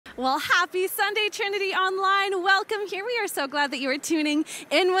Well, happy Sunday, Trinity Online. Welcome here. We are so glad that you are tuning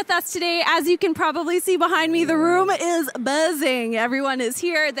in with us today. As you can probably see behind me, the room is buzzing. Everyone is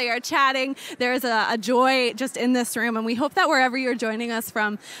here. They are chatting. There is a joy just in this room. And we hope that wherever you're joining us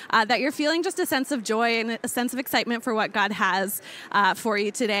from, that you're feeling just a sense of joy and a sense of excitement for what God has for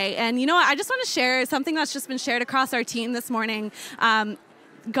you today. And you know what? I just want to share something that's just been shared across our team this morning.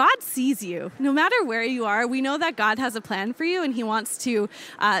 God sees you. No matter where you are, we know that God has a plan for you and he wants to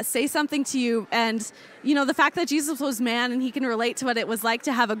say something to you. And, you know, the fact that Jesus was man and he can relate to what it was like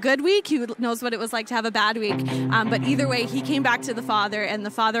to have a good week, he knows what it was like to have a bad week. But either way, he came back to the Father and the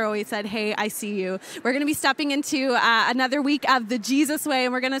Father always said, hey, I see you. We're going to be stepping into another week of the Jesus way,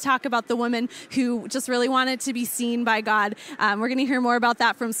 and we're going to talk about the woman who just really wanted to be seen by God. We're going to hear more about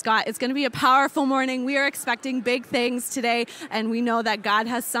that from Scott. It's going to be a powerful morning. We are expecting big things today, and we know that God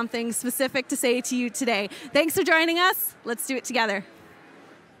has something specific to say to you today. Thanks for joining us. Let's do it together.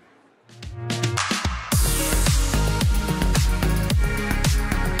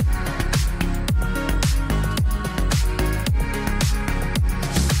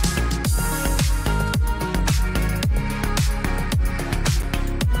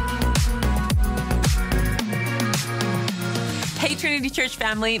 Hey Trinity Church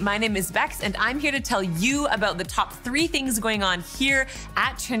family, my name is Bex and I'm here to tell you about the top 3 things going on here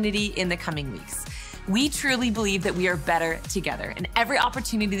at Trinity in the coming weeks. We truly believe that we are better together and every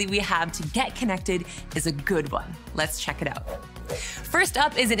opportunity that we have to get connected is a good one. Let's check it out. First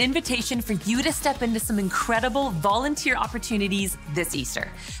up is an invitation for you to step into some incredible volunteer opportunities this Easter.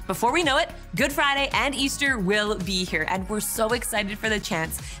 Before we know it, Good Friday and Easter will be here, and we're so excited for the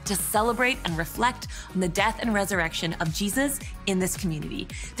chance to celebrate and reflect on the death and resurrection of Jesus in this community.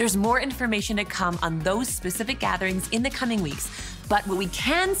 There's more information to come on those specific gatherings in the coming weeks. But what we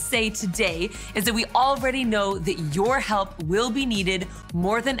can say today is that we already know that your help will be needed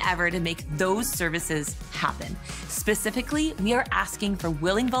more than ever to make those services happen. Specifically, we are asking for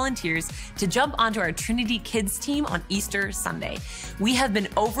willing volunteers to jump onto our Trinity Kids team on Easter Sunday. We have been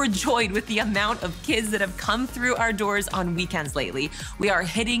overjoyed with the amount of kids that have come through our doors on weekends lately. We are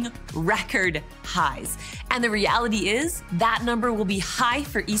hitting record highs. And the reality is that number will be high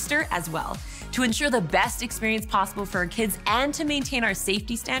for Easter as well. To ensure the best experience possible for our kids and to maintain our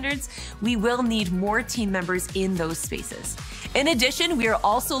safety standards, we will need more team members in those spaces. In addition, we are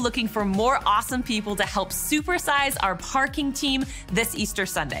also looking for more awesome people to help supersize our parking team this Easter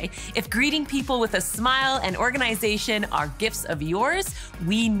Sunday. If greeting people with a smile and organization are gifts of yours,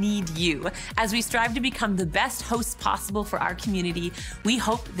 we need you. As we strive to become the best hosts possible for our community, we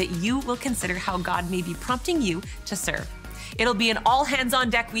hope that you will consider how God may be prompting you to serve. It'll be an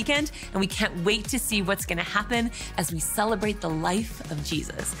all-hands-on-deck weekend, and we can't wait to see what's going to happen as we celebrate the life of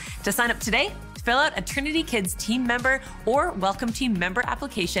Jesus. To sign up today, fill out a Trinity Kids team member or welcome team member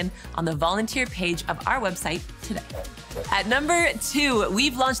application on the volunteer page of our website today. At number 2,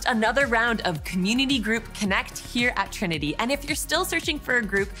 we've launched another round of Community Group Connect here at Trinity. And if you're still searching for a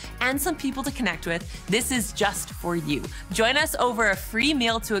group and some people to connect with, this is just for you. Join us over a free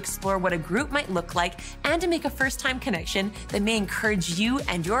meal to explore what a group might look like and to make a first-time connection that may encourage you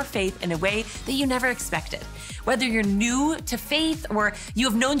and your faith in a way that you never expected. Whether you're new to faith or you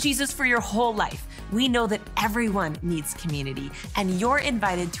have known Jesus for your whole life, we know that everyone needs community, and you're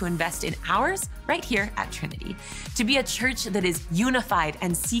invited to invest in ours right here at Trinity. To be a church that is unified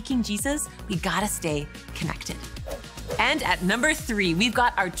and seeking Jesus, we gotta stay connected. And at number 3, we've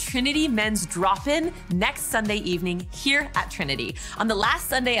got our Trinity Men's Drop-In next Sunday evening here at Trinity. On the last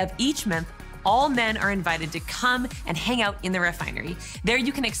Sunday of each month, all men are invited to come and hang out in the refinery. There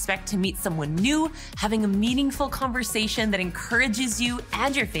you can expect to meet someone new, having a meaningful conversation that encourages you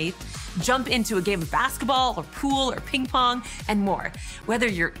and your faith, jump into a game of basketball or pool or ping pong, and more. Whether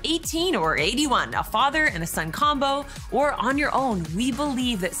you're 18 or 81, a father and a son combo, or on your own, we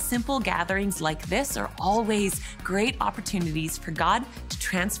believe that simple gatherings like this are always great opportunities for God to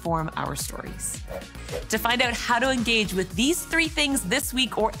transform our stories. To find out how to engage with these 3 things this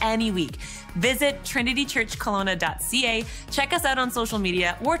week or any week, visit trinitychurchkelowna.ca, check us out on social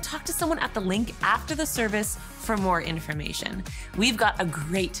media, or talk to someone at the link after the service for more information. We've got a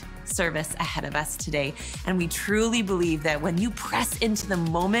great service ahead of us today, and we truly believe that when you press into the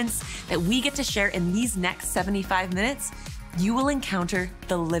moments that we get to share in these next 75 minutes, you will encounter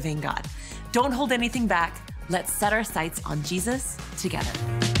the living God. Don't hold anything back. Let's set our sights on Jesus together.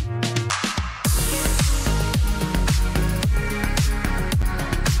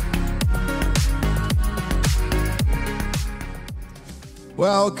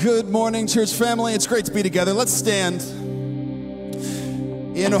 Well, good morning, church family. It's great to be together. Let's stand.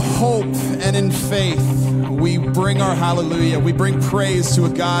 In hope and in faith, we bring our hallelujah. We bring praise to a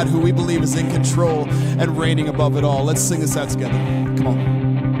God who we believe is in control and reigning above it all. Let's sing this out together. Come on.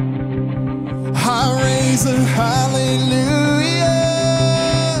 I raise a hallelujah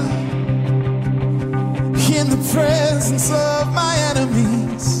in the presence of my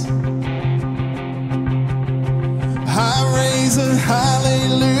enemies. I raise a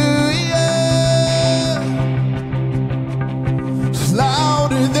hallelujah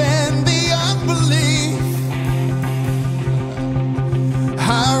louder than the unbelief.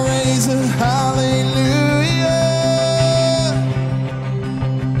 I raise a hallelujah.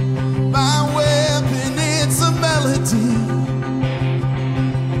 My weapon, it's a melody.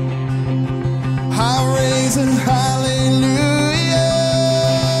 I raise a hallelujah.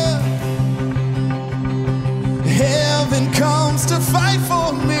 Heaven comes to fight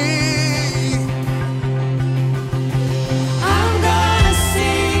for me.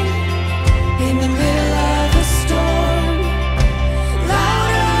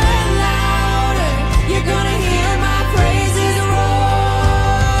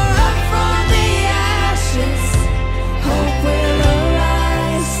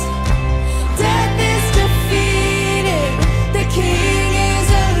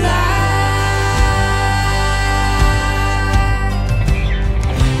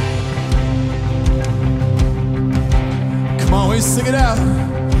 Sing it out.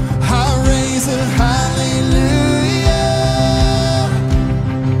 I raise a hallelujah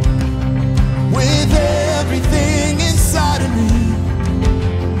with everything inside of me.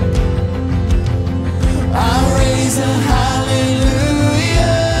 I raise a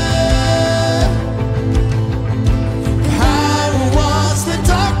hallelujah. I will watch the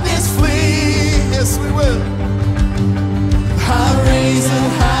darkness flee. Yes, we will. I raise a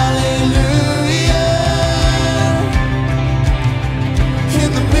hallelujah.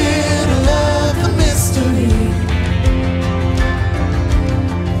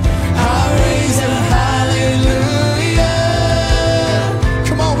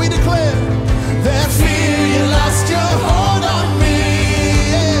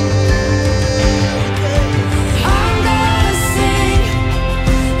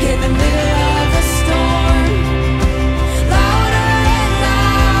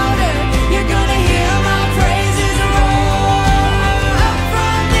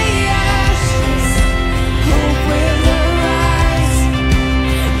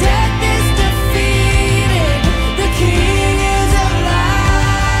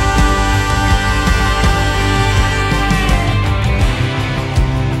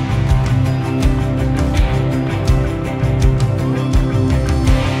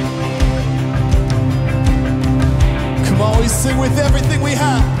 Sing with everything we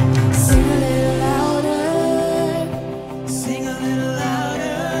have. Sing a little louder. Sing a little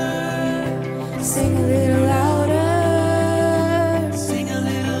louder. Sing a little louder. Sing a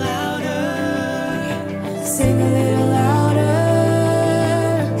little louder. Sing a little louder.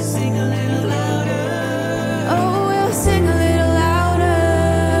 Sing a little louder. Oh, we'll sing a little louder.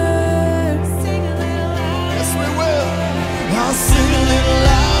 Sing a little louder. Yes, we will. I'll sing a little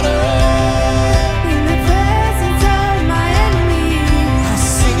louder.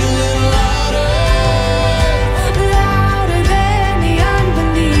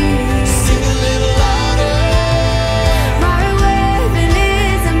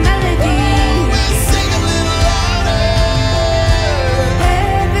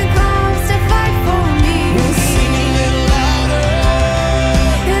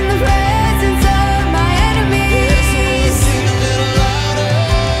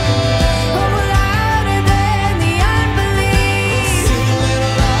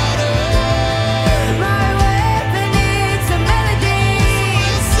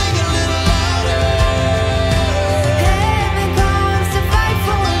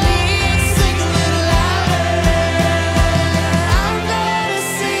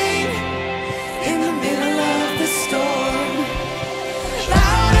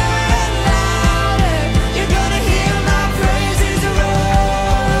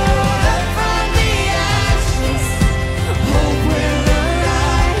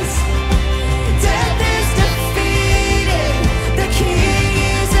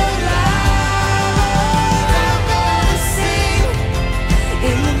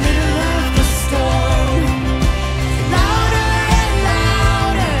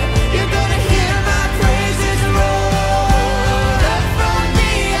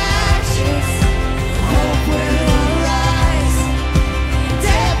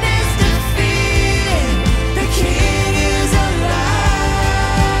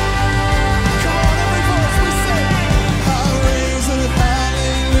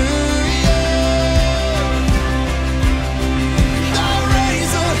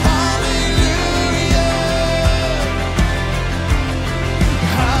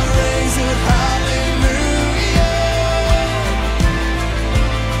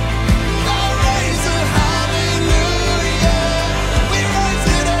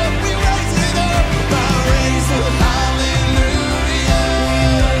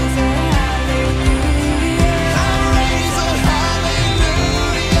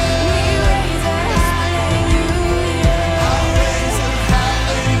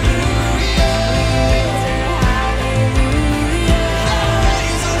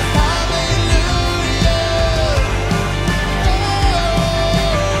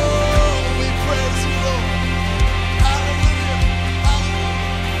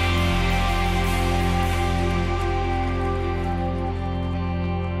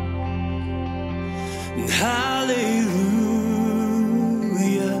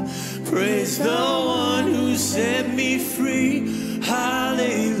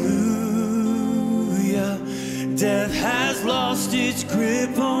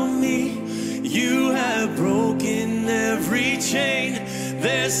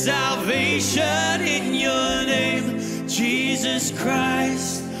 There's salvation in your name, Jesus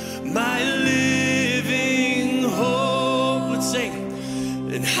Christ, my living hope. Let's sing.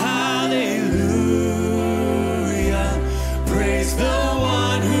 And hallelujah, praise the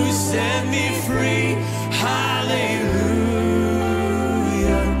one who set me free. Hallelujah,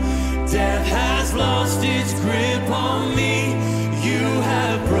 death has lost its grip on me. You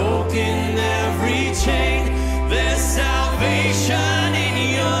have broken every chain. There's salvation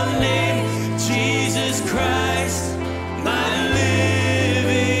in your name, Jesus Christ, my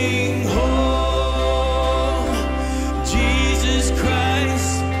living hope. Jesus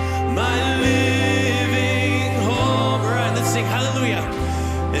Christ, my living hope. All right, let's sing hallelujah.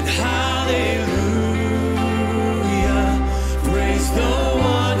 And hallelujah, praise the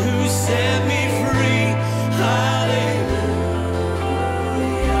one who set me free. Hallelujah,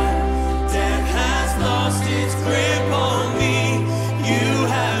 death has lost its grip on me. You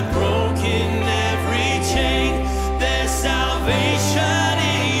have broken every chain. There's salvation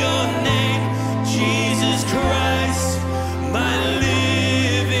in your name, Jesus Christ, my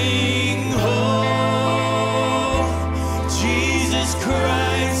living hope. Jesus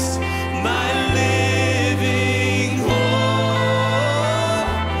Christ, my living hope.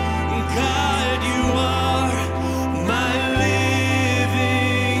 God, you are my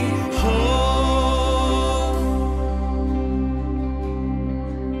living hope.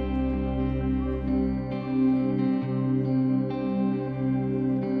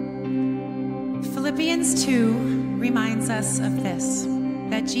 Philippians 2 reminds us of this,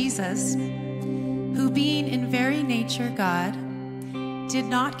 that Jesus, who being in very nature God, did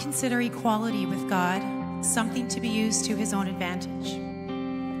not consider equality with God something to be used to his own advantage.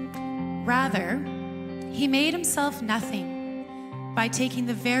 Rather, he made himself nothing by taking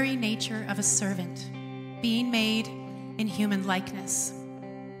the very nature of a servant, being made in human likeness.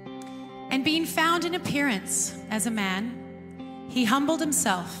 And being found in appearance as a man, he humbled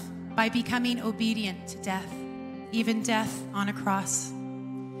himself by becoming obedient to death, even death on a cross.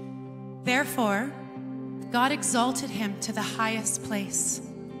 Therefore, God exalted him to the highest place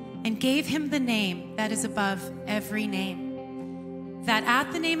and gave him the name that is above every name, that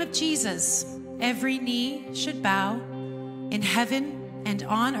at the name of Jesus, every knee should bow in heaven and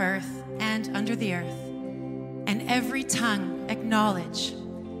on earth and under the earth, and every tongue acknowledge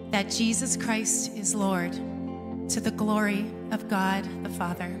that Jesus Christ is Lord, to the glory of God the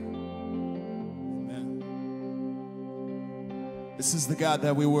Father. This is the God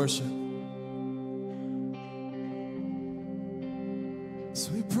that we worship.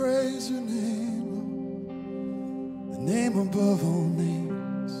 So we praise your name, Lord, the name above all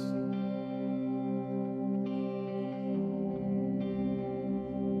names.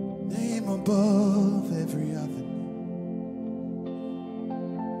 Name above every other name.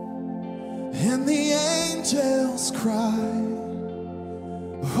 And the angels cry,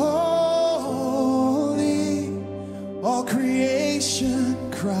 holy, all creation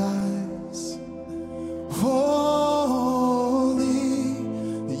cries, holy,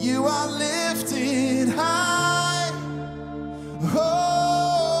 you are lifted high,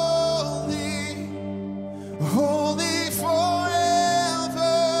 holy, holy forever.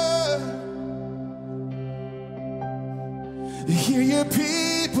 Hear your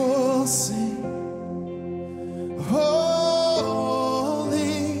people sing, holy,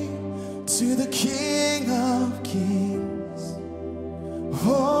 to the King of Kings.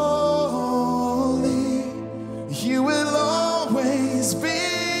 Holy, you will always be.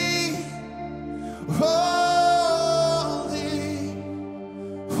 Holy,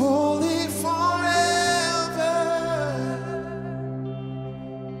 holy forever.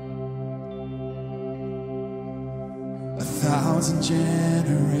 A thousand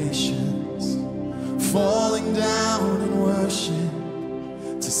generations falling down in worship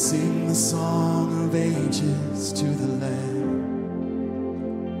to sing the song of ages to the Lamb.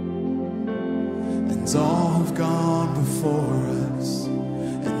 And all who've gone before us,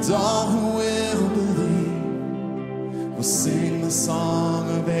 and all who will believe, will sing the song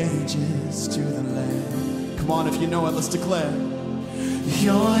of ages to the Lamb. Come on, if you know it, let's declare.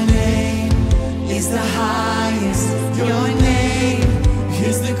 Your name is the highest. Your name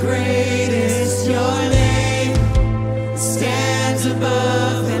is the greatest. Your name stands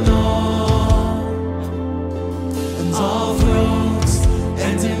above them all. And all thrones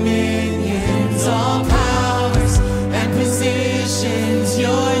and dominions, all powers and positions.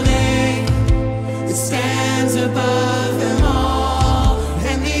 Your name, it stands above them all.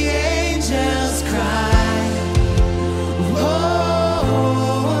 And the angels cry,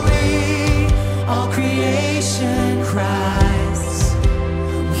 holy, all creation cries,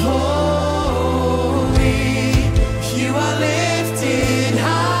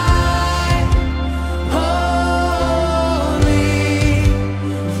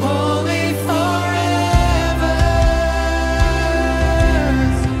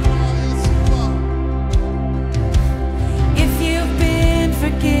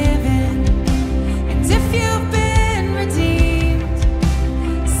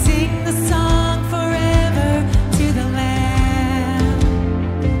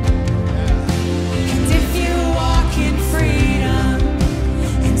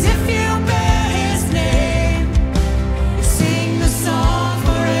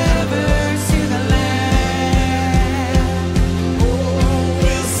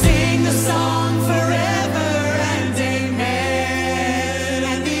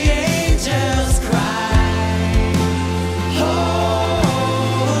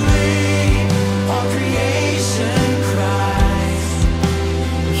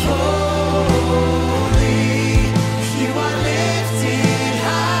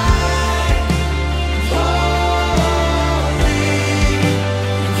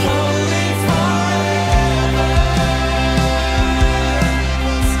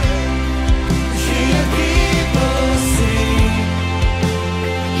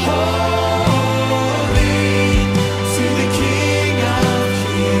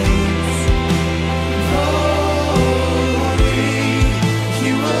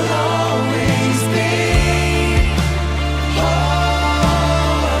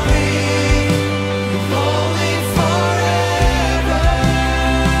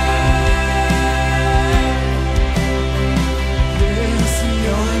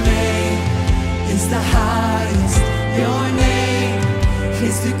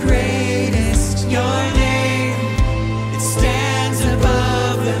 greatest, your name, it stands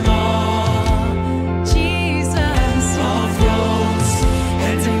above them all. Jesus, All thrones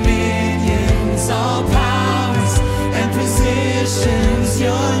and dominions, all powers and positions,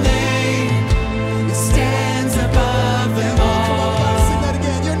 your name, it stands above them all. Sing that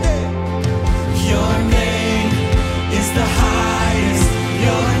again. Your name. Your name is the highest,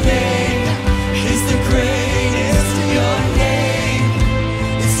 your name is the greatest, your name,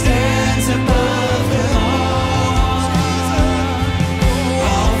 it stands above them all.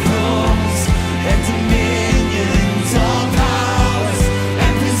 All thrones and dominions, all powers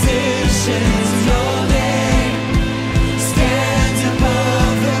and positions, your name stands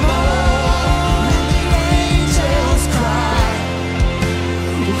above them all. And the angels cry,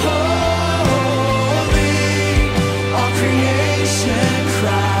 holy, all creation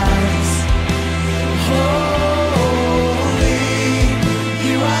cries, holy,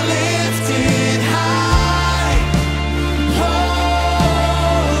 you are lifted high,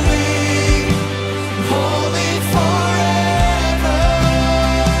 holy, holy forever.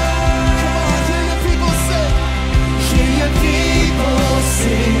 Come on, hear your people sing. Hear your people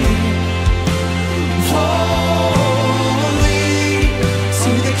sing. Holy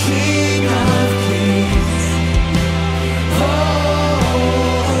to the King of Kings.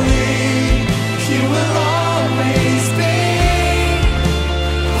 Holy, you will always be.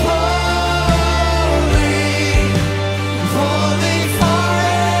 Holy, holy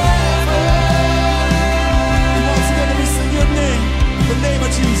forever. Once again, we sing your name. The name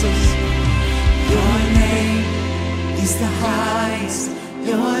of Jesus. Your name is the highest.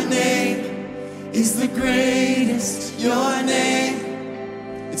 Your name is the greatest. Your name,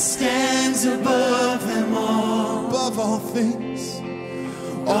 it stands above them all. Above all things.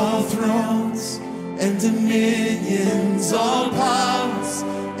 All thrones and dominions, all powers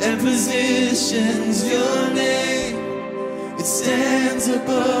and positions, your name, it stands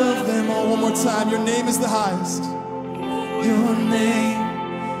above them all. One more time. Your name is the highest. Your name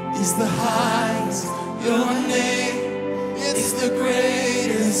is the highest. Your name, it's the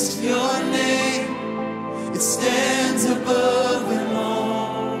greatest. Your name, it stands above them all.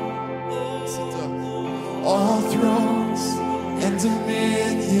 All thrones and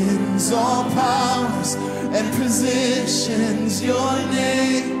dominions, all powers and positions, your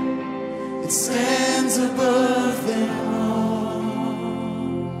name, it stands above them all.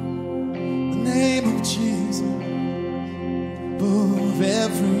 The name of Jesus. Above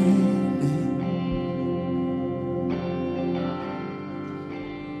every name.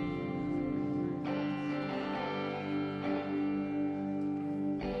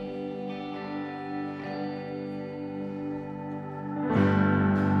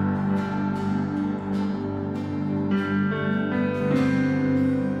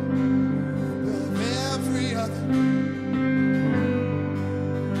 Above every other.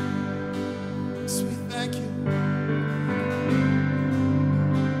 So we thank you.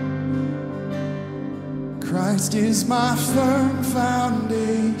 Christ is my firm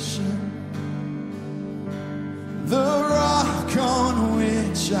foundation, the rock on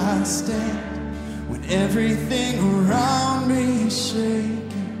which I stand when everything around me is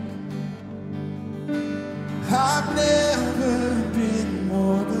shaking. I've never been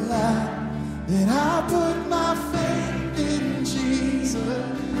more glad that I put my faith in Jesus.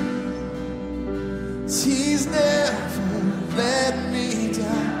 He's never let me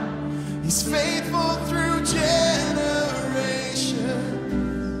down. He's faithful through generations.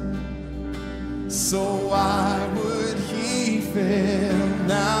 So why would he fail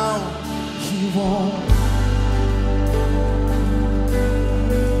now? He won't.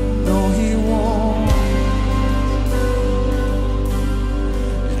 No, he won't.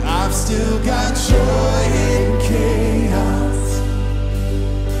 And I've still got joy in chaos.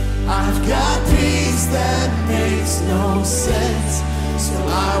 I've got peace that makes no sense. So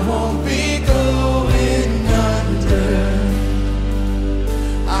I won't be going under.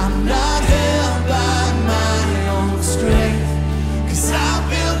 I'm not held by my own strength, 'cause I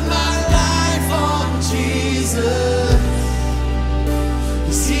built my life on Jesus.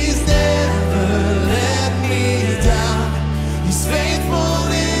 'Cause he's never let me down. He's faithful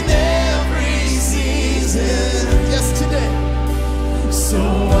in every season. Yes, today. So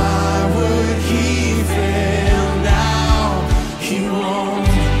why would he fail now? He won't.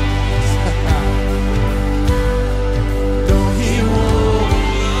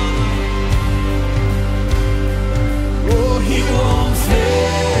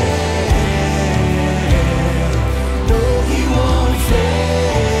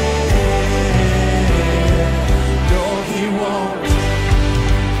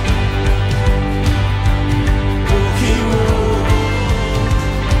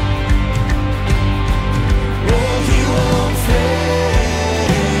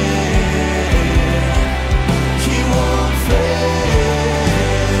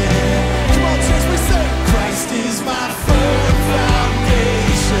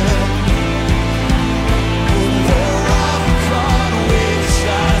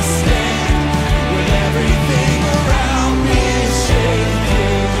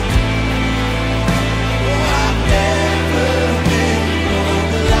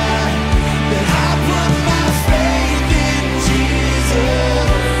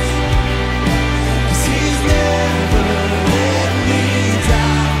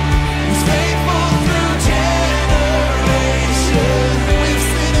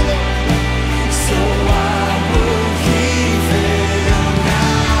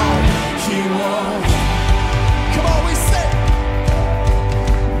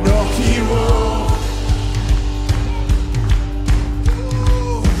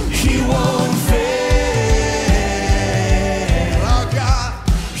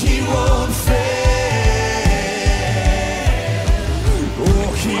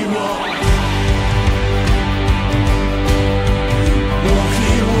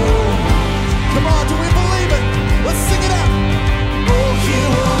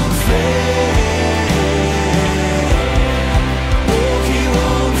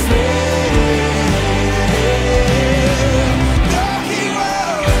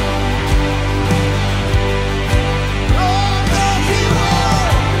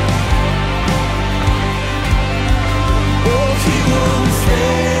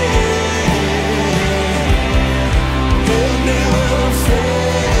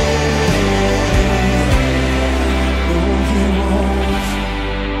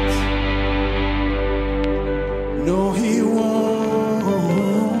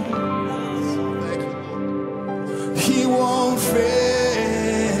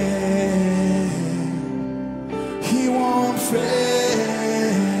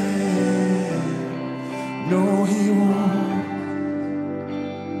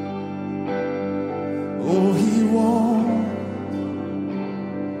 Oh, he won't.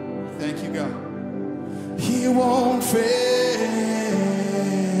 Thank you, God. He won't fail.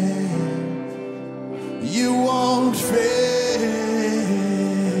 You won't fail.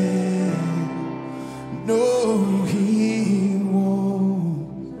 No, he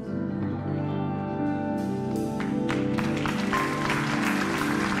won't.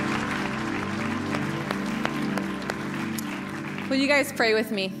 Will you guys pray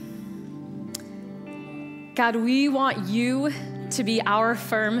with me? God, we want you to be our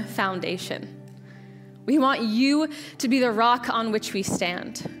firm foundation. We want you to be the rock on which we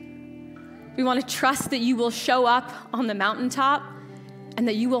stand. We want to trust that you will show up on the mountaintop and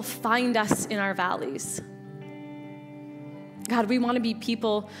that you will find us in our valleys. God, we want to be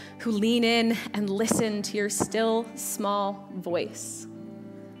people who lean in and listen to your still, small voice.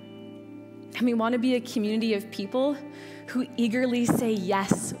 And we want to be a community of people who eagerly say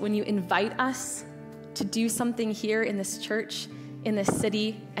yes when you invite us to do something here in this church, in this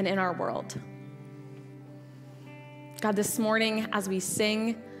city, and in our world. God, this morning, as we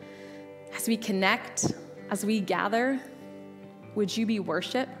sing, as we connect, as we gather, would you be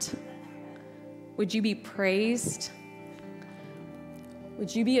worshiped? Would you be praised?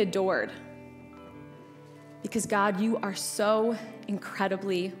 Would you be adored? Because God, you are so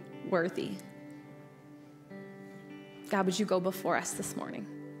incredibly worthy. God, would you go before us this morning?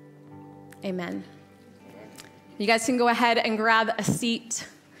 Amen. You guys can go ahead and grab a seat.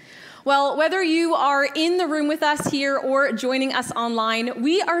 Well, whether you are in the room with us here or joining us online,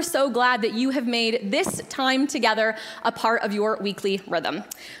 we are so glad that you have made this time together a part of your weekly rhythm.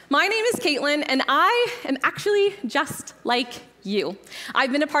 My name is Caitlin, and I am actually just like you.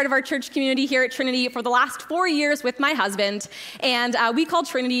 I've been a part of our church community here at Trinity for the last 4 years with my husband, and we call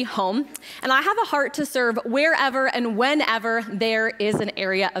Trinity home. And I have a heart to serve wherever and whenever there is an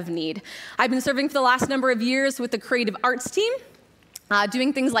area of need. I've been serving for the last number of years with the creative arts team,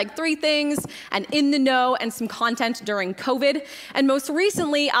 doing things like 3 Things and In the Know and some content during COVID. And most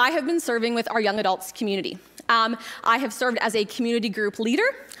recently, I have been serving with our young adults community. I have served as a community group leader.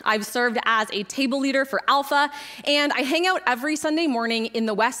 I've served as a table leader for Alpha, and I hang out every Sunday morning in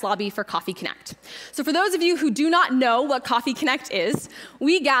the West Lobby for Coffee Connect. So for those of you who do not know what Coffee Connect is,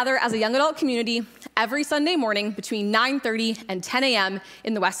 we gather as a young adult community every Sunday morning between 9:30 and 10 a.m.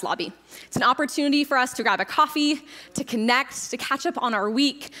 in the West Lobby. It's an opportunity for us to grab a coffee, to connect, to catch up on our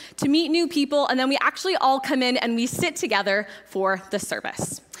week, to meet new people, and then we actually all come in and we sit together for the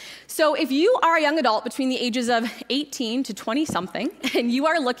service. So if you are a young adult between the ages of 18 to 20-something, and you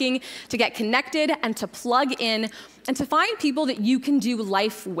are looking to get connected and to plug in and to find people that you can do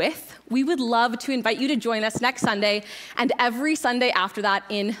life with, we would love to invite you to join us next Sunday and every Sunday after that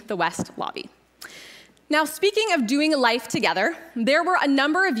in the West Lobby. Now, speaking of doing life together, there were a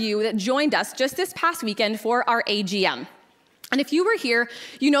number of you that joined us just this past weekend for our AGM. And if you were here,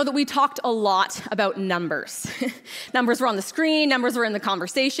 you know that we talked a lot about numbers. Numbers were on the screen, numbers were in the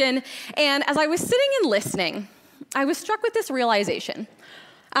conversation. And as I was sitting and listening, I was struck with this realization.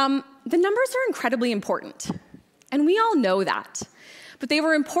 The numbers are incredibly important, and we all know that. But they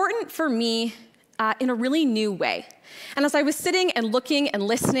were important for me in a really new way. And as I was sitting and looking and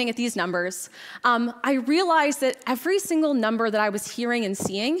listening at these numbers, I realized that every single number that I was hearing and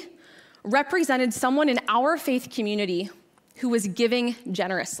seeing represented someone in our faith community who was giving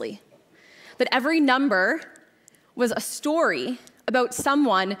generously. That every number was a story about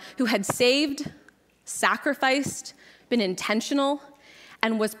someone who had saved, sacrificed, been intentional,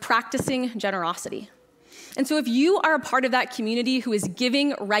 and was practicing generosity. And so if you are a part of that community who is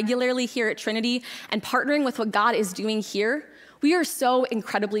giving regularly here at Trinity and partnering with what God is doing here, we are so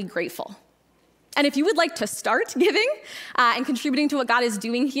incredibly grateful. And if you would like to start giving and contributing to what God is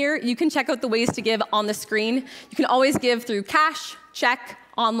doing here, you can check out the ways to give on the screen. You can always give through cash, check,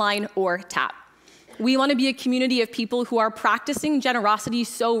 online, or tap. We want to be a community of people who are practicing generosity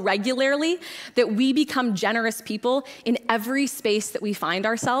so regularly that we become generous people in every space that we find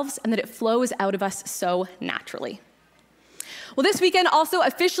ourselves and that it flows out of us so naturally. Well, this weekend also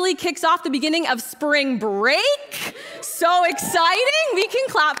officially kicks off the beginning of spring break. So exciting. We can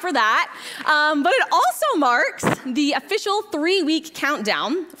clap for that. But it also marks the official 3-week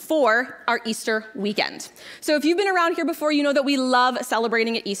countdown for our Easter weekend. So if you've been around here before, you know that we love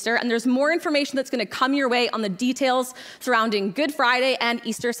celebrating at Easter, and there's more information that's going to come your way on the details surrounding Good Friday and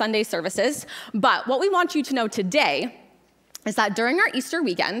Easter Sunday services. But what we want you to know today is that during our Easter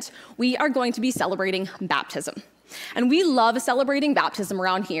weekend, we are going to be celebrating baptism. And we love celebrating baptism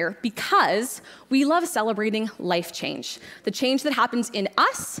around here because we love celebrating life change, the change that happens in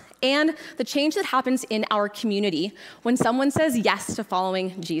us and the change that happens in our community when someone says yes to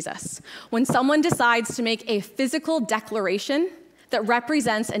following Jesus, when someone decides to make a physical declaration that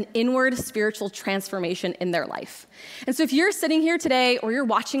represents an inward spiritual transformation in their life. And so if you're sitting here today or you're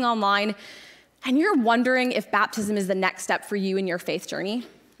watching online and you're wondering if baptism is the next step for you in your faith journey,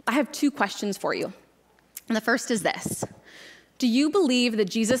 I have 2 questions for you. And the first is this: do you believe that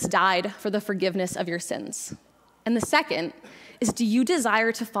Jesus died for the forgiveness of your sins? And the second is, do you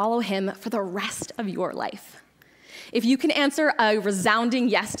desire to follow him for the rest of your life? If you can answer a resounding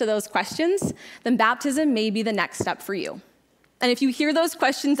yes to those questions, then baptism may be the next step for you. And if you hear those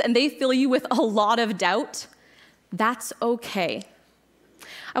questions and they fill you with a lot of doubt, that's okay.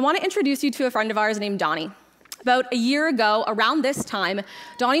 I want to introduce you to a friend of ours named Donnie. About a year ago, around this time,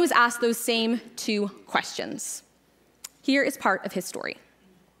 Donnie was asked those same 2 questions. Here is part of his story.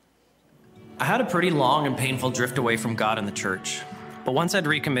 I had a pretty long and painful drift away from God and the church. But once I'd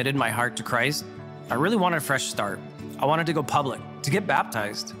recommitted my heart to Christ, I really wanted a fresh start. I wanted to go public, to get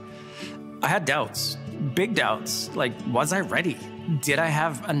baptized. I had doubts, big doubts, like, was I ready? Did I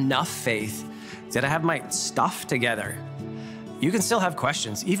have enough faith? Did I have my stuff together? You can still have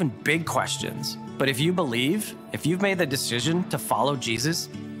questions, even big questions. But if you believe, if you've made the decision to follow Jesus,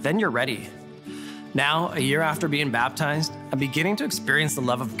 then you're ready. Now, a year after being baptized, I'm beginning to experience the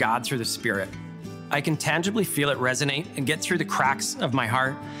love of God through the Spirit. I can tangibly feel it resonate and get through the cracks of my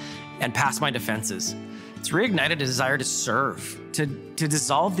heart and past my defenses. It's reignited a desire to serve, to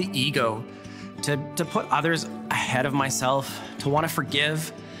dissolve the ego, to put others ahead of myself, to want to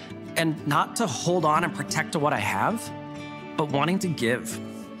forgive, and not to hold on and protect to what I have, but wanting to give.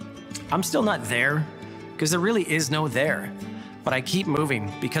 I'm still not there, because there really is no there, but I keep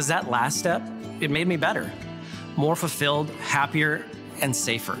moving because that last step, it made me better, more fulfilled, happier, and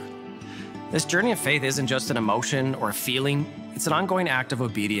safer. This journey of faith isn't just an emotion or a feeling, it's an ongoing act of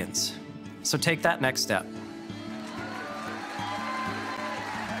obedience. So take that next step.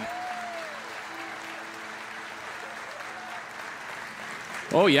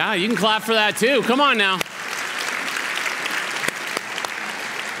 Oh yeah, you can clap for that too. Come on now.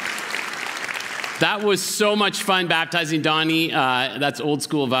 That was so much fun baptizing Donnie. That's old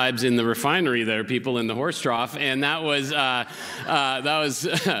school vibes in the refinery there, people in the horse trough. And that was, I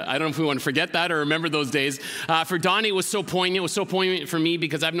don't know if we want to forget that or remember those days. For Donnie, it was so poignant. It was so poignant for me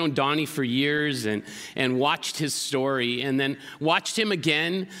because I've known Donnie for years and watched his story and then watched him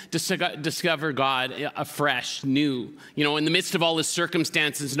again discover God afresh, new. You know, in the midst of all his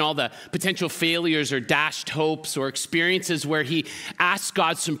circumstances and all the potential failures or dashed hopes or experiences where he asked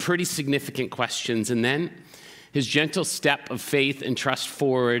God some pretty significant questions. And then his gentle step of faith and trust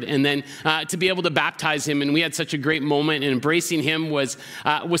forward, and then to be able to baptize him. And we had such a great moment, and embracing him was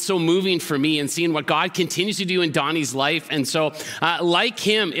so moving for me, and seeing what God continues to do in Donnie's life. And so like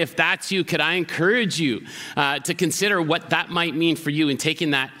him, if that's you, could I encourage you to consider what that might mean for you in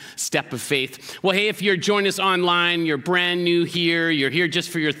taking that step of faith? Well, hey, if you're joining us online, you're brand new here, you're here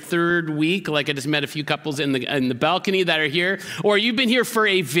just for your 3rd week, like I just met a few couples in the balcony that are here, or you've been here for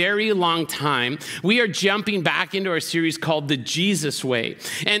a very long time, we are jumping back into our series called The Jesus Way.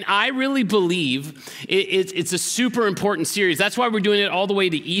 And I really believe it's a super important series. That's why we're doing it all the way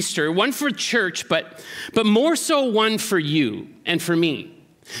to Easter. One for church, but more so one for you and for me.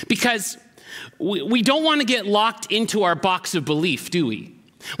 Because we don't want to get locked into our box of belief, do we?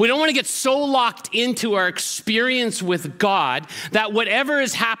 We don't want to get so locked into our experience with God that whatever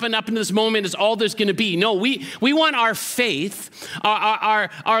has happened up in this moment is all there's going to be. No, we want our faith,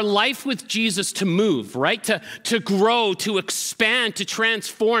 our life with Jesus to move, right? To grow, to expand, to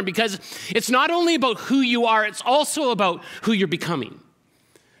transform, because it's not only about who you are, it's also about who you're becoming.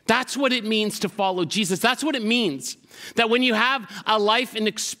 That's what it means to follow Jesus. That's what it means. That when you have a life and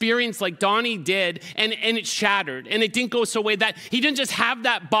experience like Donnie did, and it shattered, and it didn't go so way, that he didn't just have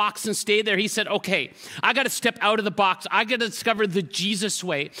that box and stay there. He said, okay, I got to step out of the box. I got to discover the Jesus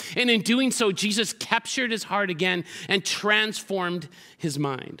way. And in doing so, Jesus captured his heart again and transformed his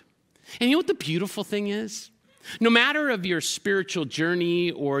mind. And you know what the beautiful thing is? No matter of your spiritual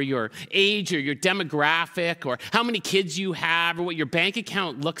journey or your age or your demographic or how many kids you have or what your bank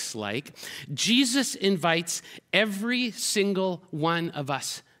account looks like, Jesus invites every single one of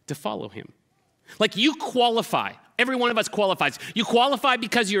us to follow him. Like, you qualify. Every one of us qualifies. You qualify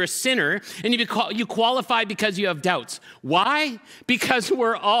because you're a sinner, and you qualify because you have doubts. Why? Because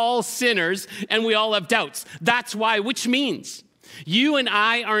we're all sinners and we all have doubts. That's why, which means you and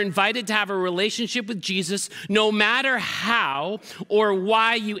I are invited to have a relationship with Jesus no matter how or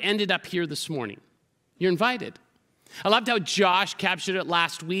why you ended up here this morning. You're invited. I loved how Josh captured it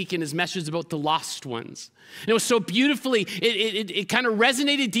last week in his message about the lost ones. And it was so beautifully, it kind of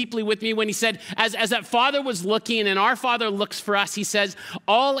resonated deeply with me when he said, as that Father was looking and our Father looks for us, he says,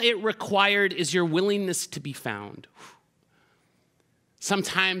 all it required is your willingness to be found.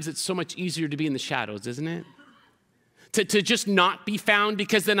 Sometimes it's so much easier to be in the shadows, isn't it? To just not be found,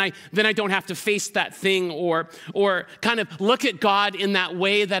 because then I don't have to face that thing or kind of look at God in that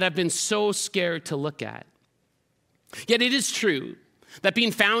way that I've been so scared to look at. Yet it is true that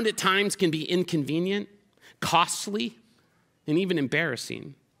being found at times can be inconvenient, costly, and even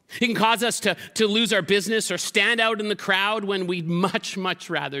embarrassing. It can cause us to lose our business or stand out in the crowd when we'd much, much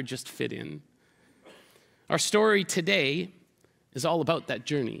rather just fit in. Our story today is all about that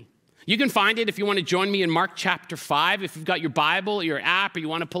journey. You can find it if you want to join me in Mark chapter 5. If you've got your Bible, your app, or you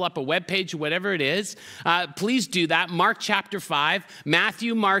want to pull up a webpage or whatever it is, please do that. Mark chapter 5,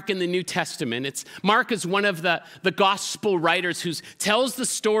 Matthew, Mark, and the New Testament. Mark is one of the gospel writers who tells the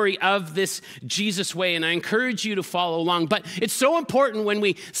story of this Jesus way, and I encourage you to follow along. But it's so important when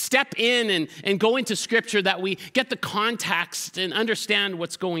we step in and go into Scripture that we get the context and understand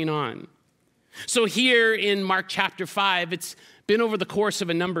what's going on. So here in Mark chapter 5, it's been over the course of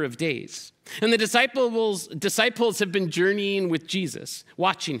a number of days. And the disciples have been journeying with Jesus,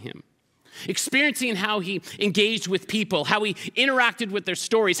 watching him, experiencing how he engaged with people, how he interacted with their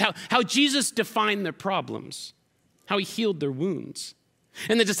stories, how Jesus defined their problems, how he healed their wounds.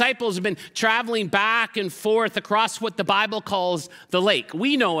 And the disciples have been traveling back and forth across what the Bible calls the lake.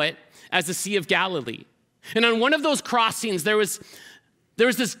 We know it as the Sea of Galilee. And on one of those crossings, there was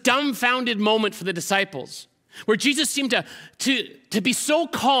this dumbfounded moment for the disciples, where Jesus seemed to be so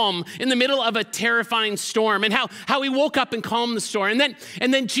calm in the middle of a terrifying storm, and how he woke up and calmed the storm.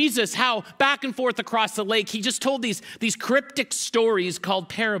 And then Jesus, how back and forth across the lake, he just told these cryptic stories called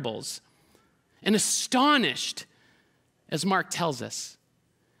parables. And astonished, as Mark tells us,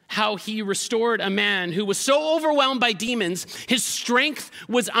 how he restored a man who was so overwhelmed by demons, his strength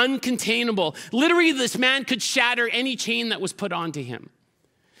was uncontainable. Literally, this man could shatter any chain that was put onto him.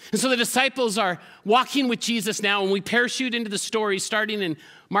 And so the disciples are walking with Jesus now, and we parachute into the story starting in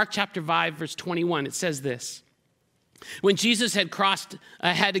Mark chapter 5, verse 21. It says this: when Jesus had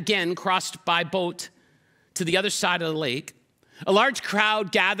again crossed by boat to the other side of the lake, a large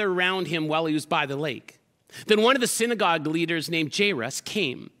crowd gathered around him while he was by the lake. Then one of the synagogue leaders named Jairus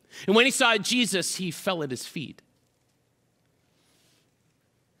came, and when he saw Jesus, he fell at his feet.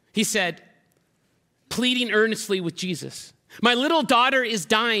 He said, pleading earnestly with Jesus, my little daughter is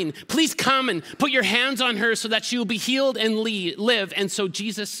dying. Please come and put your hands on her so that she will be healed and live. And so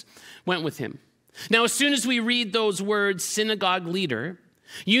Jesus went with him. Now, as soon as we read those words, synagogue leader,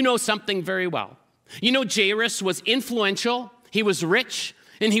 you know something very well. You know Jairus was influential, he was rich,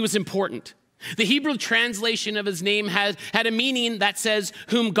 and he was important. The Hebrew translation of his name had a meaning that says,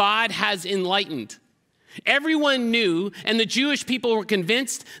 whom God has enlightened. Everyone knew, and the Jewish people were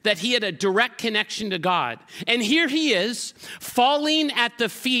convinced that he had a direct connection to God. And here he is, falling at the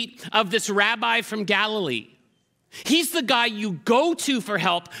feet of this rabbi from Galilee. He's the guy you go to for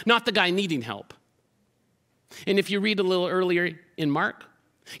help, not the guy needing help. And if you read a little earlier in Mark,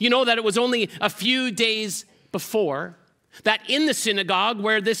 you know that it was only a few days before that in the synagogue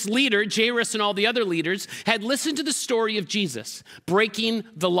where this leader, Jairus and all the other leaders, had listened to the story of Jesus breaking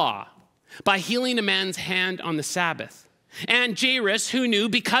the law by healing a man's hand on the Sabbath. And Jairus, who knew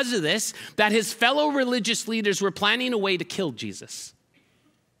because of this, that his fellow religious leaders were planning a way to kill Jesus.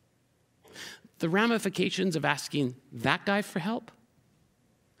 The ramifications of asking that guy for help,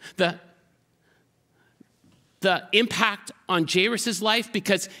 the impact on Jairus' life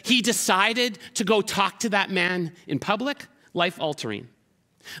because he decided to go talk to that man in public, life-altering.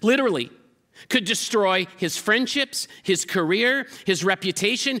 Literally, could destroy his friendships, his career, his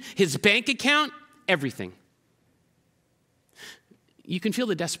reputation, his bank account, everything. You can feel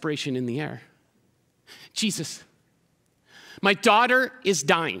the desperation in the air. Jesus, my daughter is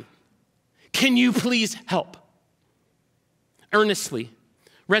dying. Can you please help? Earnestly,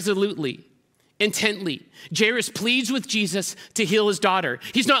 resolutely, intently, Jairus pleads with Jesus to heal his daughter.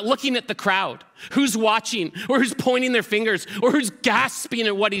 He's not looking at the crowd, who's watching, or who's pointing their fingers, or who's gasping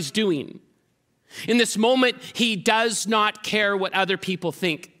at what he's doing. In this moment, he does not care what other people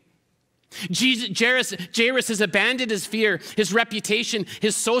think. Jairus has abandoned his fear, his reputation,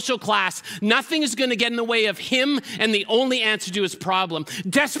 his social class. Nothing is going to get in the way of him and the only answer to his problem.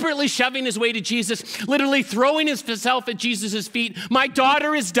 Desperately shoving his way to Jesus, literally throwing himself at Jesus' feet. My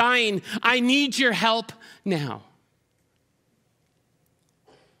daughter is dying. I need your help now.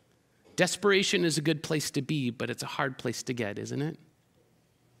 Desperation is a good place to be, but it's a hard place to get, isn't it?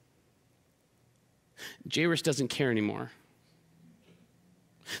 Jairus doesn't care anymore.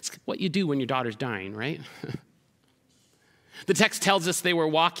 It's what you do when your daughter's dying, right? The text tells us they were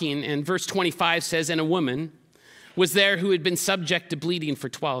walking, and verse 25 says, and a woman was there who had been subject to bleeding for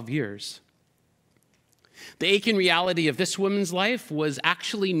 12 years. The aching reality of this woman's life was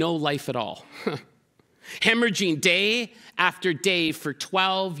actually no life at all. Hemorrhaging day after day for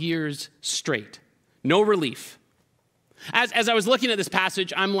 12 years straight. No relief. As I was looking at this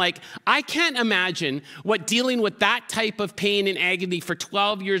passage, I'm like, I can't imagine what dealing with that type of pain and agony for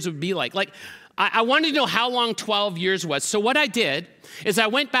 12 years would be like. I wanted to know how long 12 years was. So what I did is I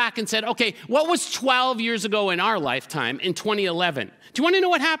went back and said, okay, what was 12 years ago in our lifetime in 2011? Do you want to know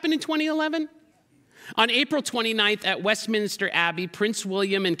what happened in 2011? On April 29th at Westminster Abbey, Prince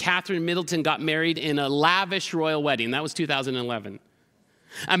William and Catherine Middleton got married in a lavish royal wedding. That was 2011.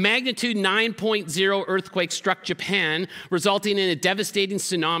 A magnitude 9.0 earthquake struck Japan, resulting in a devastating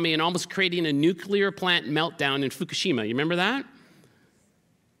tsunami and almost creating a nuclear plant meltdown in Fukushima. You remember that?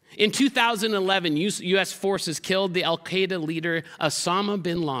 In 2011, U.S. forces killed the Al-Qaeda leader Osama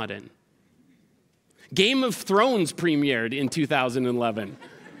bin Laden. Game of Thrones premiered in 2011.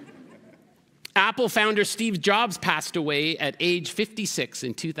 Apple founder Steve Jobs passed away at age 56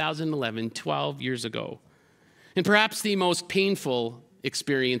 in 2011, 12 years ago. And perhaps the most painful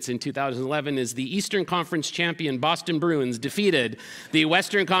experience in 2011 is the Eastern Conference champion Boston Bruins defeated the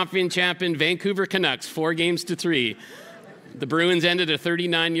Western Conference champion Vancouver Canucks 4-3. The Bruins ended a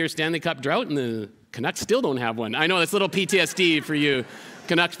 39-year Stanley Cup drought, and the Canucks still don't have one. I know that's a little PTSD for you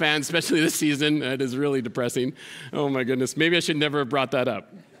Canucks fans, especially this season. That is really depressing. Oh my goodness, maybe I should never have brought that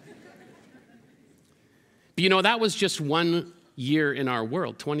up. But you know, that was just 1 year in our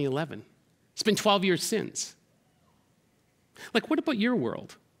world, 2011. It's been 12 years since. Like, what about your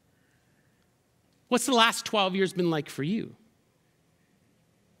world? What's the last 12 years been like for you?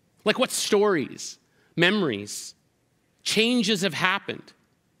 Like, what stories, memories, changes have happened?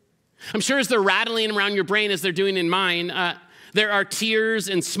 I'm sure as they're rattling around your brain as they're doing in mine, there are tears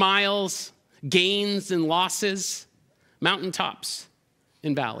and smiles, gains and losses, mountaintops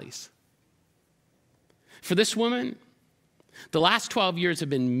and valleys. For this woman, the last 12 years have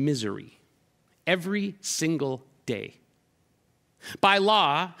been misery every single day. By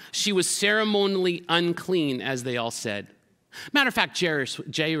law, she was ceremonially unclean, as they all said. Matter of fact,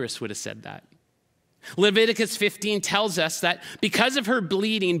 Jairus would have said that. Leviticus 15 tells us that because of her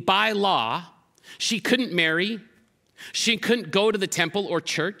bleeding, by law, she couldn't marry, she couldn't go to the temple or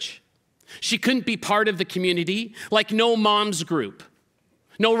church, she couldn't be part of the community, like no mom's group,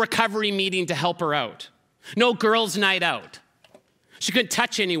 no recovery meeting to help her out, no girls' night out. She couldn't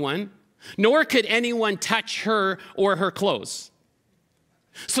touch anyone, nor could anyone touch her or her clothes.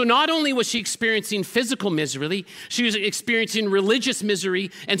 So not only was she experiencing physical misery, she was experiencing religious misery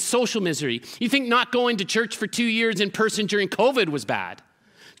and social misery. You think not going to church for 2 years in person during COVID was bad?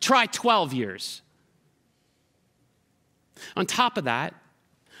 Try 12 years. On top of that,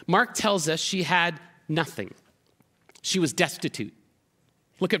 Mark tells us she had nothing. She was destitute.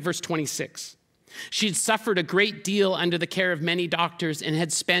 Look at verse 26. She had suffered a great deal under the care of many doctors and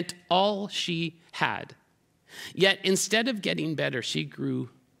had spent all she had. Yet instead of getting better, she grew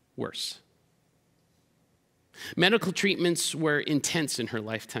worse. Medical treatments were intense in her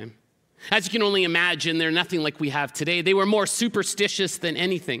lifetime. As you can only imagine, they're nothing like we have today. They were more superstitious than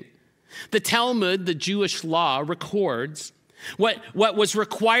anything. The Talmud, the Jewish law, records what was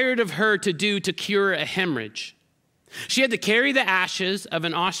required of her to do to cure a hemorrhage. She had to carry the ashes of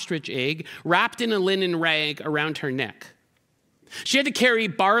an ostrich egg wrapped in a linen rag around her neck. She had to carry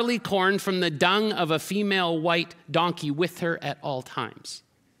barley corn from the dung of a female white donkey with her at all times.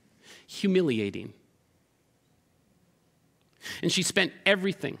 Humiliating. And she spent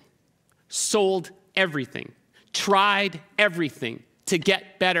everything, sold everything, tried everything to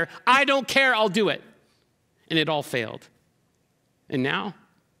get better. I don't care, I'll do it. And it all failed. And now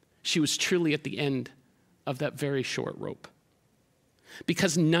she was truly at the end of that very short rope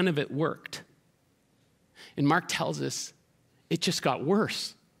because none of it worked. And Mark tells us it just got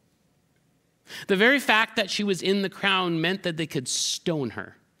worse. The very fact that she was in the crown meant that they could stone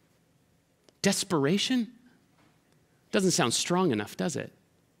her. Desperation? Doesn't sound strong enough, does it?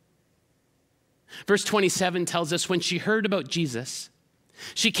 Verse 27 tells us when she heard about Jesus,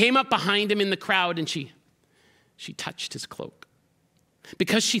 she came up behind him in the crowd and she touched his cloak.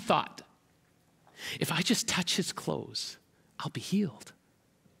 Because she thought, if I just touch his clothes, I'll be healed.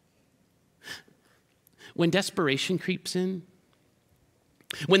 When desperation creeps in,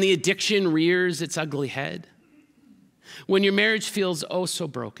 when the addiction rears its ugly head, when your marriage feels oh so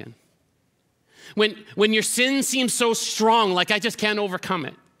broken, when your sin seems so strong, like I just can't overcome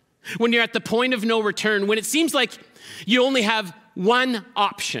it, when you're at the point of no return, when it seems like you only have one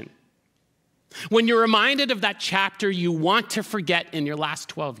option, when you're reminded of that chapter you want to forget in your last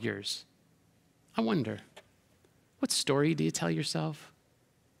 12 years, I wonder, what story do you tell yourself?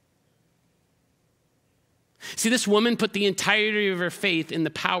 See, this woman put the entirety of her faith in the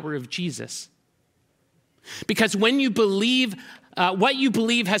power of Jesus. Because when you believe, what you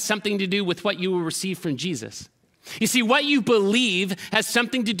believe has something to do with what you will receive from Jesus. You see, what you believe has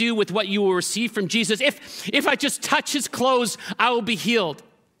something to do with what you will receive from Jesus. If I just touch his clothes, I will be healed.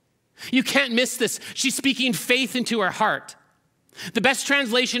 You can't miss this. She's speaking faith into her heart. The best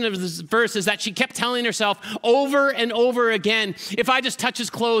translation of this verse is that she kept telling herself over and over again, if I just touch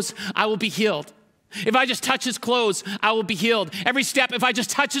his clothes, I will be healed. If I just touch his clothes, I will be healed. Every step, if I just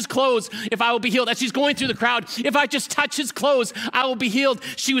touch his clothes, if I will be healed. As she's going through the crowd, if I just touch his clothes, I will be healed.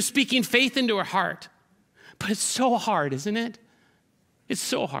 She was speaking faith into her heart. But it's so hard, isn't it? It's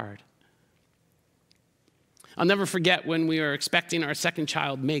so hard. I'll never forget when we were expecting our second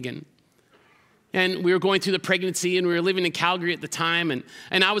child, Megan. And we were going through the pregnancy, and we were living in Calgary at the time.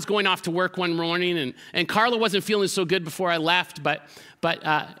 And I was going off to work one morning, and Carla wasn't feeling so good before I left, but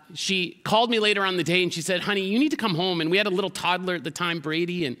she called me later on the day, and she said, honey, you need to come home. And we had a little toddler at the time,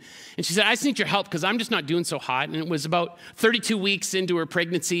 Brady, and she said, I just need your help because I'm just not doing so hot. And it was about 32 weeks into her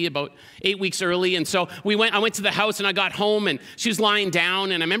pregnancy, about 8 weeks early. And so I went to the house, and I got home, and she was lying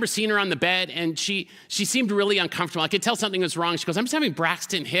down, and I remember seeing her on the bed, and she seemed really uncomfortable. I could tell something was wrong. She goes, I'm just having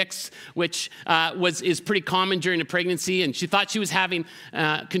Braxton Hicks, which is pretty common during a pregnancy, and she thought she was having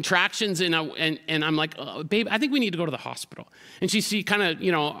contractions, and I'm like, oh, babe, I think we need to go to the hospital. And she kind of,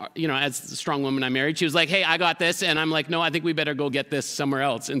 as the strong woman I married, she was like, hey, I got this. And I'm like, no, I think we better go get this somewhere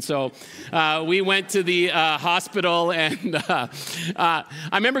else. And so we went to the hospital, and I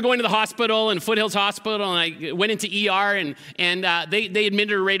remember going to the hospital, and Foothills Hospital, and I went into ER, and they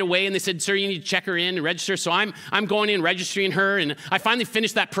admitted her right away, and they said, sir, you need to check her in and register. So I'm going in, registering her, and I finally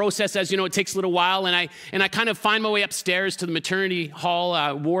finished that process. As you know, it takes a little while, and I kind of find my way upstairs to the maternity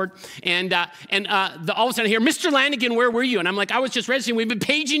hall ward, and all of a sudden I hear, Mr. Lanigan, where were you? And I'm like, I was just registering. We've been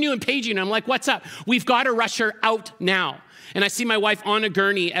paging you and paging you. I'm like, what's up? We've got to rush her out now. And I see my wife on a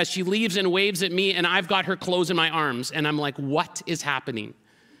gurney as she leaves and waves at me, and I've got her clothes in my arms, and I'm like, what is happening?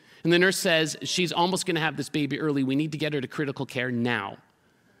 And the nurse says, she's almost going to have this baby early. We need to get her to critical care now.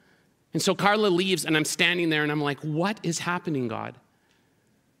 And so Carla leaves, and I'm standing there, and I'm like, what is happening, God?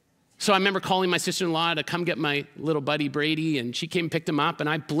 So I remember calling my sister-in-law to come get my little buddy Brady, and she came and picked him up, and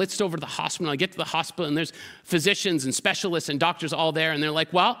I blitzed over to the hospital. I get to the hospital, and there's physicians and specialists and doctors all there, and they're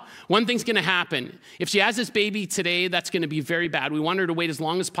like, well, one thing's going to happen. If she has this baby today, that's going to be very bad. We want her to wait as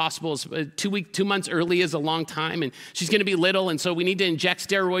long as possible. 2 months early is a long time, and she's going to be little, and so we need to inject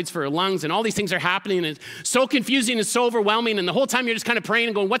steroids for her lungs, and all these things are happening, and it's so confusing and so overwhelming, and the whole time you're just kind of praying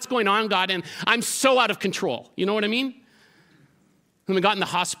and going, what's going on, God? And I'm so out of control. You know what I mean? And we got in the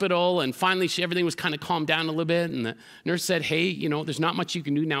hospital, and finally everything was kind of calmed down a little bit, and the nurse said, hey, there's not much you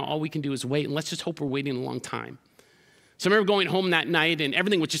can do now. All we can do is wait, and let's just hope we're waiting a long time. So I remember going home that night, and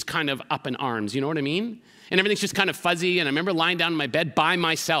everything was just kind of up in arms, you know what I mean? And everything's just kind of fuzzy, and I remember lying down in my bed by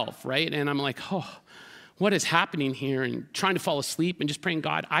myself, right? And I'm like, oh, what is happening here? And trying to fall asleep and just praying,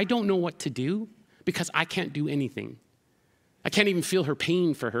 God, I don't know what to do because I can't do anything. I can't even feel her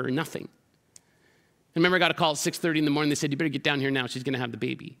pain for her, nothing. I remember I got a call at 6:30 in the morning. They said, you better get down here now. She's going to have the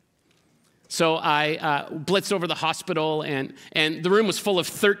baby. So I blitzed over the hospital, and the room was full of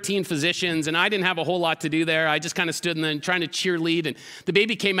 13 physicians, and I didn't have a whole lot to do there. I just kind of stood in there trying to cheerlead, and the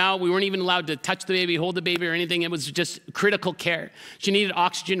baby came out. We weren't even allowed to touch the baby, hold the baby, or anything. It was just critical care. She needed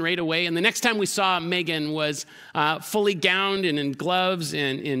oxygen right away, and the next time we saw Megan was fully gowned and in gloves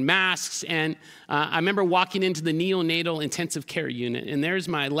and in masks, and I remember walking into the neonatal intensive care unit, and there's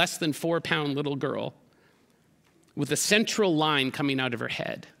my less than 4-pound little girl with a central line coming out of her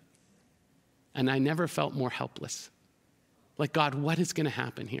head. And I never felt more helpless. Like, God, what is going to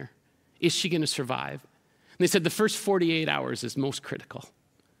happen here? Is she going to survive? And they said the first 48 hours is most critical.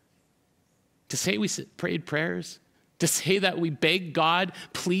 To say we prayed prayers, to say that we begged God,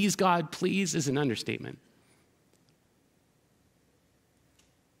 please, is an understatement.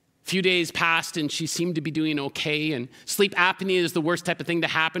 A few days passed, and she seemed to be doing okay. And sleep apnea is the worst type of thing to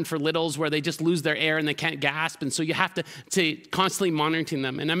happen for littles, where they just lose their air and they can't gasp. And so you have to constantly monitoring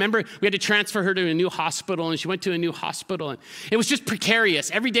them. And I remember we had to transfer her to a new hospital, and she went to a new hospital. And it was just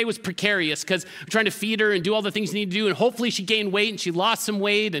precarious. Every day was precarious because we're trying to feed her and do all the things you need to do. And hopefully she gained weight, and she lost some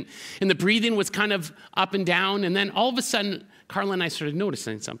weight. And the breathing was kind of up and down. And then all of a sudden, Carla and I started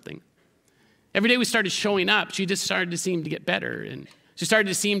noticing something. Every day we started showing up, she just started to seem to get better. And She started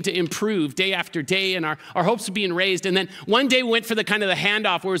to seem to improve day after day, and our hopes were being raised. And then one day we went for the kind of the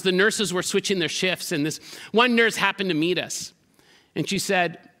handoff, whereas the nurses were switching their shifts, and this one nurse happened to meet us. And she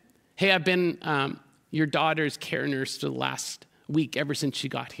said, hey, I've been your daughter's care nurse for the last week, ever since she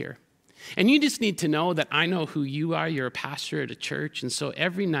got here. And you just need to know that I know who you are. You're a pastor at a church. And so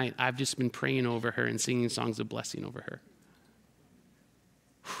every night I've just been praying over her and singing songs of blessing over her.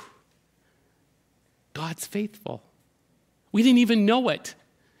 God's faithful. We didn't even know it.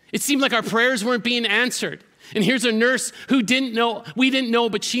 It seemed like our prayers weren't being answered. And here's a nurse who didn't know, we didn't know,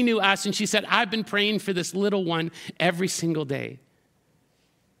 but she knew us. And she said, I've been praying for this little one every single day.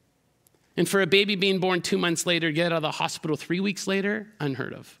 And for a baby being born 2 months later, to get out of the hospital 3 weeks later,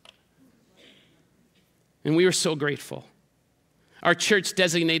 unheard of. And we were so grateful. Our church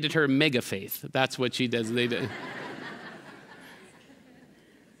designated her mega faith. That's what she designated.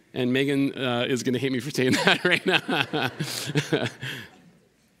 And Megan is going to hate me for saying that right now.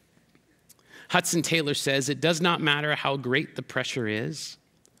 Hudson Taylor says, it does not matter how great the pressure is.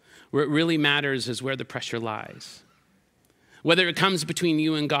 Where it really matters is where the pressure lies. Whether it comes between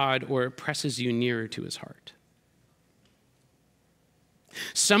you and God or it presses you nearer to his heart.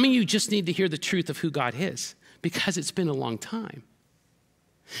 Some of you just need to hear the truth of who God is because it's been a long time.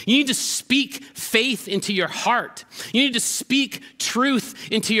 You need to speak faith into your heart. You need to speak truth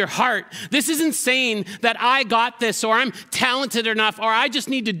into your heart. This isn't saying that I got this or I'm talented enough or I just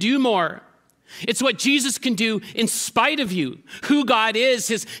need to do more. It's what Jesus can do in spite of you, who God is,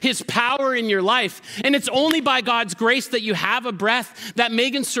 his power in your life. And it's only by God's grace that you have a breath, that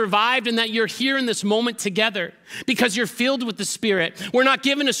Megan survived, and that you're here in this moment together because you're filled with the Spirit. We're not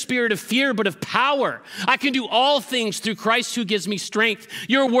given a spirit of fear, but of power. I can do all things through Christ who gives me strength.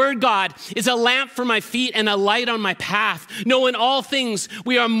 Your word, God, is a lamp for my feet and a light on my path. No, in all things,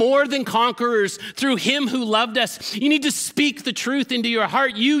 we are more than conquerors through him who loved us. You need to speak the truth into your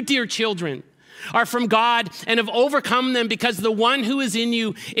heart. You, dear children, are from God and have overcome them because the one who is in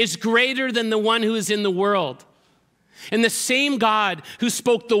you is greater than the one who is in the world. And the same God who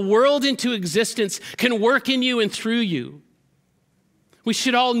spoke the world into existence can work in you and through you. We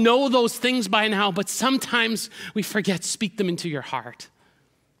should all know those things by now, but sometimes we forget, speak them into your heart.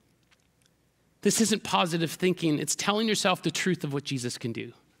 This isn't positive thinking. It's telling yourself the truth of what Jesus can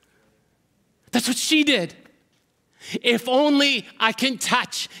do. That's what she did. If only I can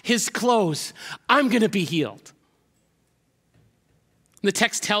touch his clothes, I'm going to be healed. The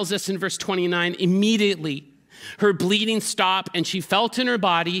text tells us in verse 29, immediately her bleeding stopped and she felt in her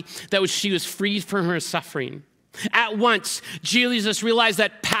body that she was freed from her suffering. At once, Jesus realized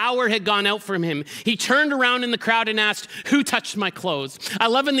that power had gone out from him. He turned around in the crowd and asked, who touched my clothes? I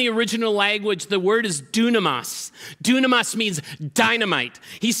love in the original language, the word is dunamis. Dunamis means dynamite.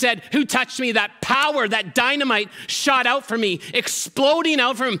 He said, who touched me? That power, that dynamite shot out from me, exploding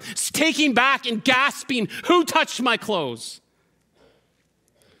out from him, taking back and gasping, who touched my clothes?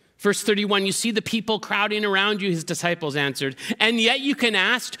 Verse 31, you see the people crowding around you, his disciples answered. And yet you can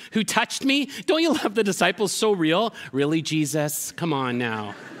ask, who touched me? Don't you love the disciples so real? Really, Jesus? Come on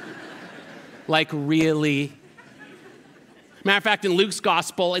now. Like, really? Matter of fact, in Luke's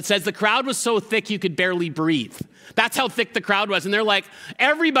gospel, it says the crowd was so thick you could barely breathe. That's how thick the crowd was. And they're like,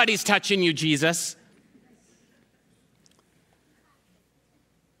 everybody's touching you, Jesus.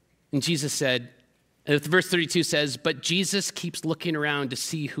 And Jesus said, verse 32 says, but Jesus keeps looking around to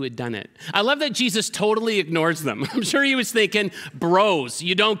see who had done it. I love that Jesus totally ignores them. I'm sure he was thinking, bros,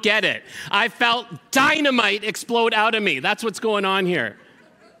 you don't get it. I felt dynamite explode out of me. That's what's going on here.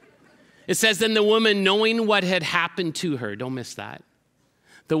 It says, then the woman, knowing what had happened to her, don't miss that.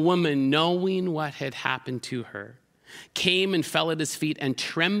 The woman, knowing what had happened to her, came and fell at his feet and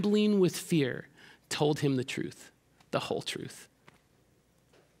trembling with fear, told him the truth, the whole truth.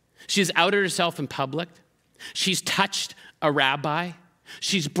 She's outed herself in public. She's touched a rabbi.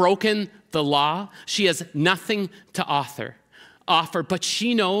 She's broken the law. She has nothing to offer, but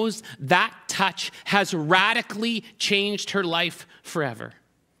she knows that touch has radically changed her life forever.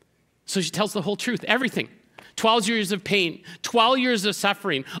 So she tells the whole truth, everything. 12 years of pain, 12 years of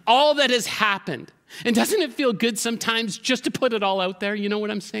suffering, all that has happened. And doesn't it feel good sometimes just to put it all out there? You know what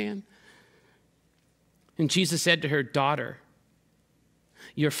I'm saying? And Jesus said to her, daughter,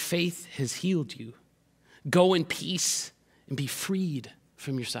 your faith has healed you. Go in peace and be freed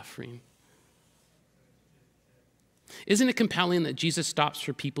from your suffering. Isn't it compelling that Jesus stops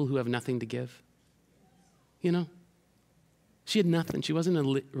for people who have nothing to give? You know, she had nothing. She wasn't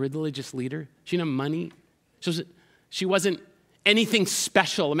a religious leader. She didn't have money. She wasn't anything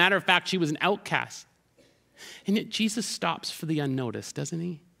special. A matter of fact, she was an outcast. And yet Jesus stops for the unnoticed, doesn't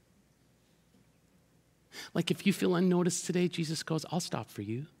he? Like if you feel unnoticed today, Jesus goes, I'll stop for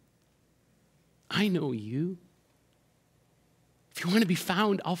you. I know you. If you want to be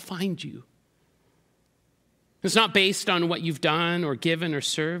found, I'll find you. It's not based on what you've done or given or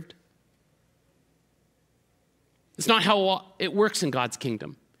served. It's not how it works in God's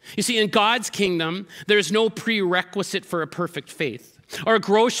kingdom. You see, in God's kingdom, there's no prerequisite for a perfect faith or a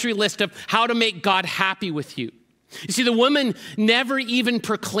grocery list of how to make God happy with you. You see, the woman never even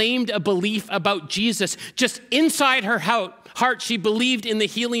proclaimed a belief about Jesus. Just inside her heart, she believed in the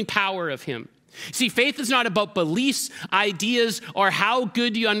healing power of him. See, faith is not about beliefs, ideas, or how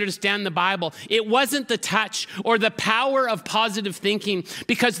good you understand the Bible. It wasn't the touch or the power of positive thinking,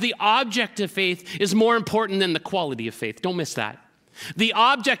 because the object of faith is more important than the quality of faith. Don't miss that. The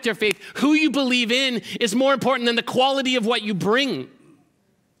object of faith, who you believe in, is more important than the quality of what you bring.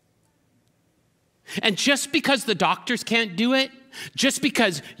 And just because the doctors can't do it, just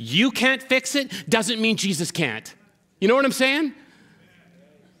because you can't fix it, doesn't mean Jesus can't. You know what I'm saying?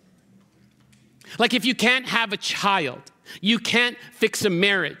 Like if you can't have a child, you can't fix a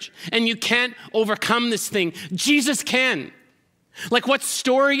marriage, and you can't overcome this thing, Jesus can. Like what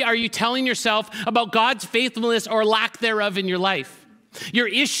story are you telling yourself about God's faithfulness or lack thereof in your life? Your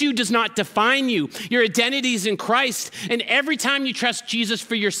issue does not define you. Your identity is in Christ, and every time you trust Jesus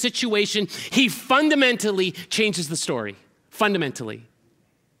for your situation, he fundamentally changes the story. Fundamentally.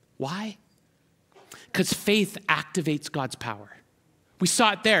 Why? Because faith activates God's power. We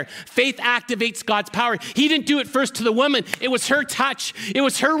saw it there. Faith activates God's power. He didn't do it first to the woman. It was her touch. It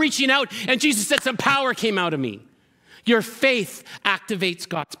was her reaching out, and Jesus said, some power came out of me. Your faith activates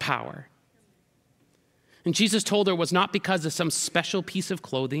God's power. And Jesus told her it was not because of some special piece of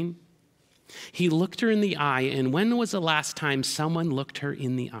clothing. He looked her in the eye, and when was the last time someone looked her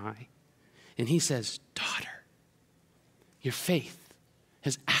in the eye? And he says, daughter, your faith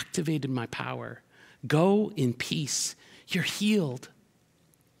has activated my power. Go in peace. You're healed.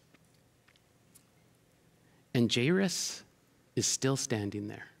 And Jairus is still standing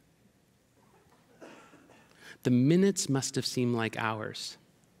there. The minutes must have seemed like hours.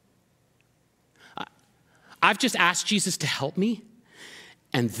 I've just asked Jesus to help me,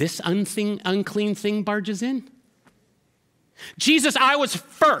 and this unclean thing barges in. Jesus, I was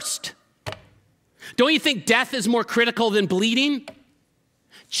first. Don't you think death is more critical than bleeding?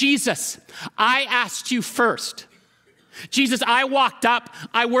 Jesus, I asked you first. Jesus, I walked up.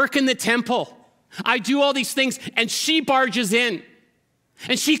 I work in the temple. I do all these things, and she barges in.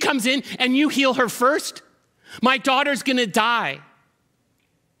 And she comes in, and you heal her first? My daughter's going to die.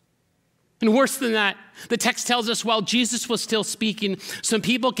 And worse than that, the text tells us while Jesus was still speaking, some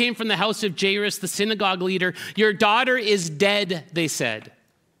people came from the house of Jairus, the synagogue leader. Your daughter is dead, they said.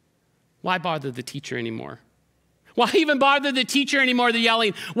 Why bother the teacher anymore? Why even bother the teacher anymore? They're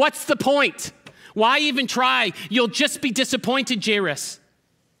yelling. What's the point? Why even try? You'll just be disappointed, Jairus.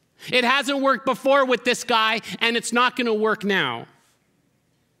 It hasn't worked before with this guy, and it's not going to work now.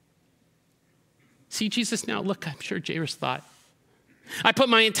 See, Jesus, now look, I'm sure Jairus thought, I put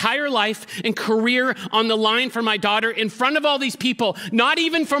my entire life and career on the line for my daughter in front of all these people, not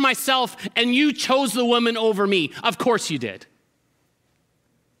even for myself, and you chose the woman over me. Of course you did.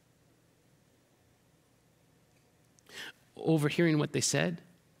 Overhearing what they said,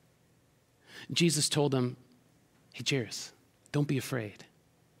 Jesus told them, hey, Jairus, don't be afraid.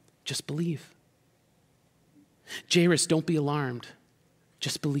 Just believe. Jairus, don't be alarmed.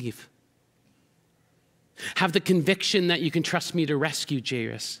 Just believe. Have the conviction that you can trust me to rescue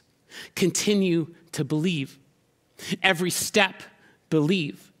Jairus. Continue to believe. Every step,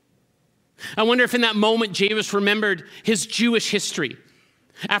 believe. I wonder if in that moment Jairus remembered his Jewish history.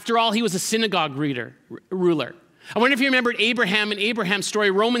 After all, he was a synagogue ruler. I wonder if he remembered Abraham and Abraham's story.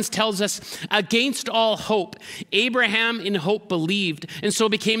 Romans tells us, against all hope, Abraham in hope believed, and so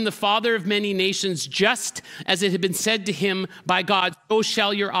became the father of many nations, just as it had been said to him by God, so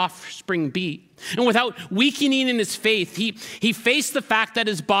shall your offspring be. And without weakening in his faith, he faced the fact that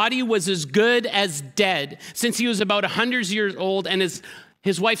his body was as good as dead, since he was about 100 years old, and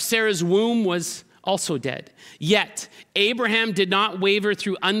his wife Sarah's womb was also dead. Yet, Abraham did not waver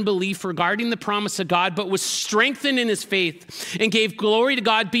through unbelief regarding the promise of God, but was strengthened in his faith and gave glory to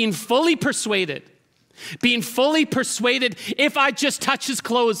God, being fully persuaded, if I just touch his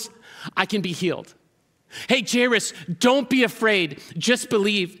clothes, I can be healed. Hey, Jairus, don't be afraid. Just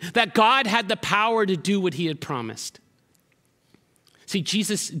believe that God had the power to do what he had promised. See,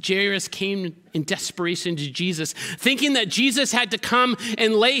 Jairus came in desperation to Jesus, thinking that Jesus had to come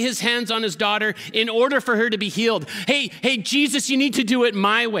and lay his hands on his daughter in order for her to be healed. Hey, Jesus, you need to do it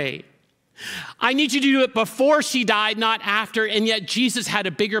my way. I need you to do it before she died, not after. And yet Jesus had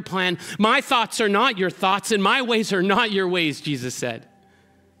a bigger plan. My thoughts are not your thoughts, and my ways are not your ways, Jesus said.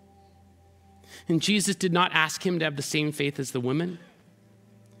 And Jesus did not ask him to have the same faith as the woman.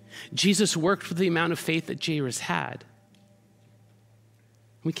 Jesus worked with the amount of faith that Jairus had.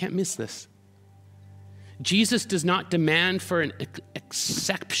 We can't miss this. Jesus does not demand for an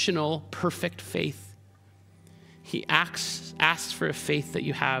exceptional, perfect faith. He asks for a faith that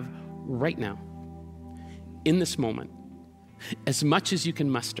you have right now, in this moment, as much as you can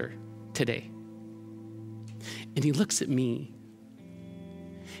muster today. And he looks at me,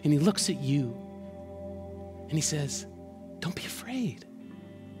 and he looks at you, and he says, don't be afraid.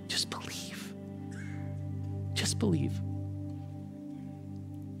 Just believe. Just believe.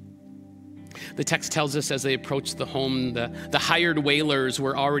 The text tells us as they approached the home, the hired wailers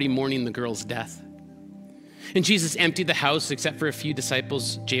were already mourning the girl's death. And Jesus emptied the house except for a few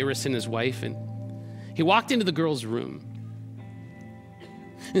disciples, Jairus and his wife, and he walked into the girl's room.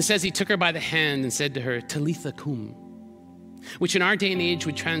 And it says he took her by the hand and said to her, Talitha cum, which in our day and age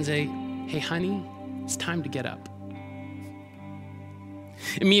would translate, hey honey, it's time to get up.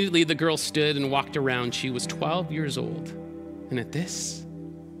 Immediately the girl stood and walked around. She was 12 years old. And at this,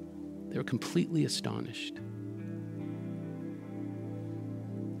 they were completely astonished.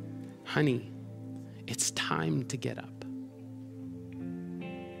 Honey, it's time to get up.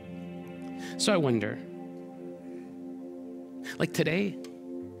 So I wonder, like today,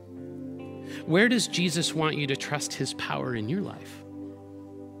 where does Jesus want you to trust his power in your life?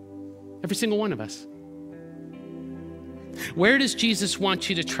 Every single one of us. Where does Jesus want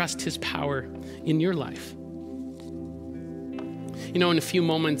you to trust his power in your life? You know, in a few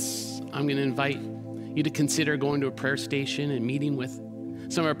moments, I'm going to invite you to consider going to a prayer station and meeting with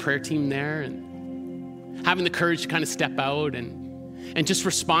some of our prayer team there and having the courage to kind of step out and just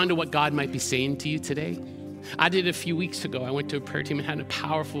respond to what God might be saying to you today. I did it a few weeks ago. I went to a prayer team and had a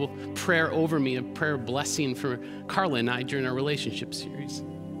powerful prayer over me, a prayer blessing for Carla and I during our relationship series.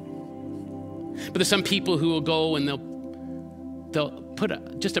 But there's some people who will go and they'll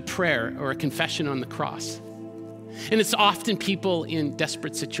put just a prayer or a confession on the cross. And it's often people in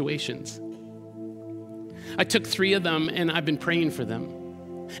desperate situations. I took 3 of them and I've been praying for them.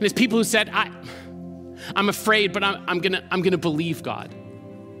 And it's people who said, I'm afraid, but I'm gonna believe God.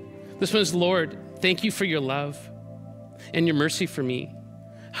 This one is, Lord, thank you for your love and your mercy for me.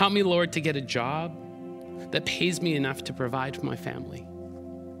 Help me, Lord, to get a job that pays me enough to provide for my family.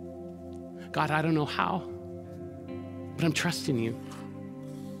 God, I don't know how, but I'm trusting you.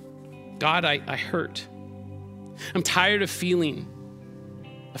 God, I hurt. I'm tired of feeling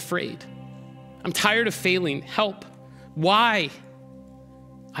afraid. I'm tired of failing. Help. Why?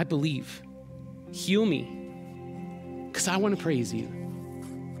 I believe. Heal me, because I want to praise you.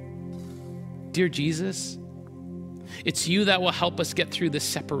 Dear Jesus, it's you that will help us get through this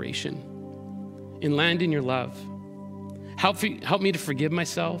separation and land in your love. Help me to forgive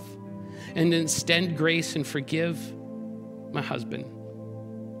myself and extend grace and forgive my husband.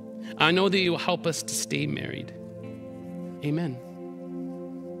 I know that you will help us to stay married. Amen.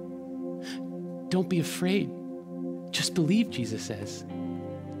 Don't be afraid. Just believe, Jesus says.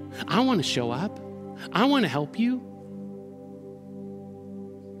 I want to show up. I want to help you.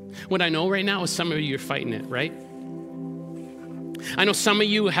 What I know right now is some of you are fighting it, right? I know some of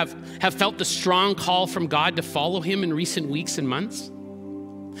you have felt the strong call from God to follow him in recent weeks and months,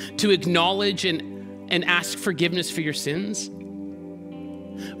 to acknowledge and ask forgiveness for your sins.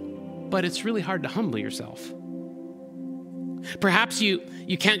 But it's really hard to humble yourself. Perhaps you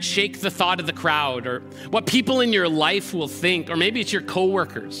can't shake the thought of the crowd or what people in your life will think, or maybe it's your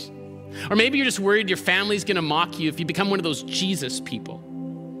coworkers, or maybe you're just worried your family's gonna mock you if you become one of those Jesus people.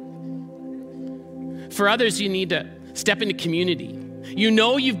 For others, you need to step into community. You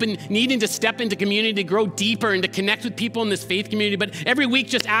know you've been needing to step into community to grow deeper and to connect with people in this faith community, but every week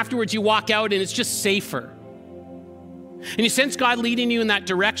just afterwards you walk out and it's just safer. And you sense God leading you in that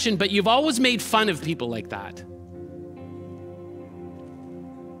direction, but you've always made fun of people like that.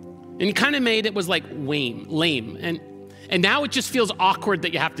 And you kind of made it was like lame. And now it just feels awkward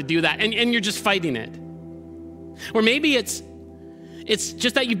that you have to do that and you're just fighting it. Or maybe it's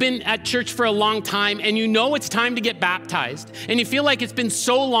just that you've been at church for a long time and you know it's time to get baptized. And you feel like it's been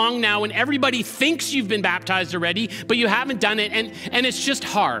so long now and everybody thinks you've been baptized already, but you haven't done it. And it's just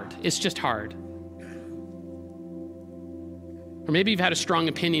hard. It's just hard. Or maybe you've had a strong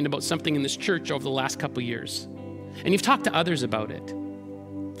opinion about something in this church over the last couple years and you've talked to others about it.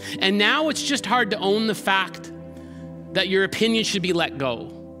 And now it's just hard to own the fact that your opinion should be let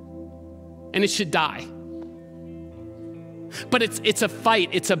go and it should die. But it's a fight,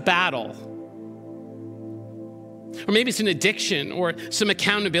 it's a battle. Or maybe it's an addiction or some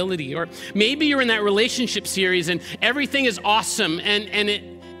accountability. Or maybe you're in that relationship series and everything is awesome and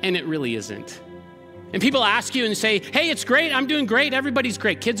it really isn't. And people ask you and say, hey, it's great, I'm doing great, everybody's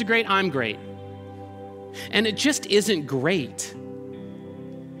great, kids are great, I'm great. And it just isn't great.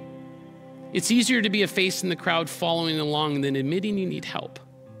 It's easier to be a face in the crowd following along than admitting you need help.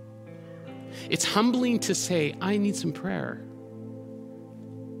 It's humbling to say, I need some prayer.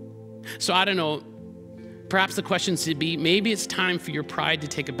 So I don't know, perhaps the question should be, maybe it's time for your pride to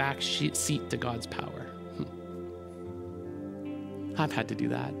take a back seat to God's power. I've had to do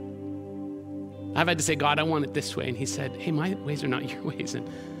that. I've had to say, God, I want it this way. And he said, hey, my ways are not your ways. And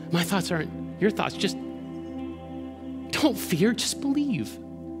my thoughts aren't your thoughts. Just don't fear, just believe.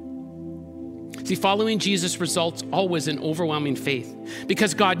 See, following Jesus results always in overwhelming faith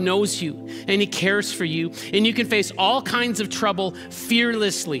because God knows you and he cares for you and you can face all kinds of trouble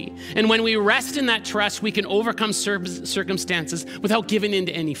fearlessly. And when we rest in that trust, we can overcome circumstances without giving in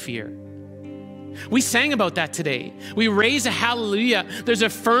to any fear. We sang about that today. We raise a hallelujah. There's a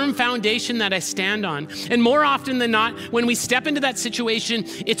firm foundation that I stand on. And more often than not, when we step into that situation,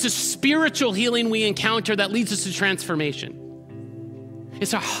 it's a spiritual healing we encounter that leads us to transformation.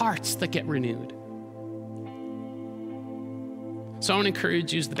 It's our hearts that get renewed. So I want to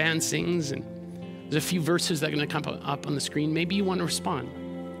encourage you as the band sings, and there's a few verses that are going to come up on the screen. Maybe you want to respond.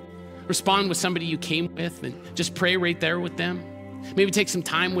 Respond with somebody you came with and just pray right there with them. Maybe take some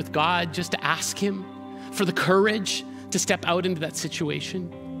time with God just to ask him for the courage to step out into that situation.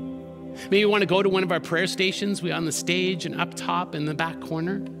 Maybe you want to go to one of our prayer stations. We're on the stage and up top in the back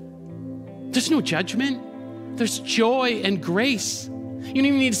corner. There's no judgment. There's joy and grace. You don't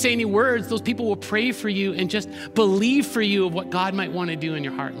even need to say any words. Those people will pray for you and just believe for you of what God might want to do in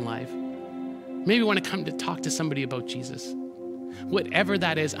your heart and life. Maybe you want to come to talk to somebody about Jesus. Whatever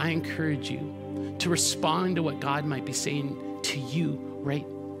that is, I encourage you to respond to what God might be saying to you right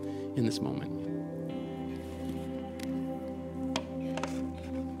in this moment.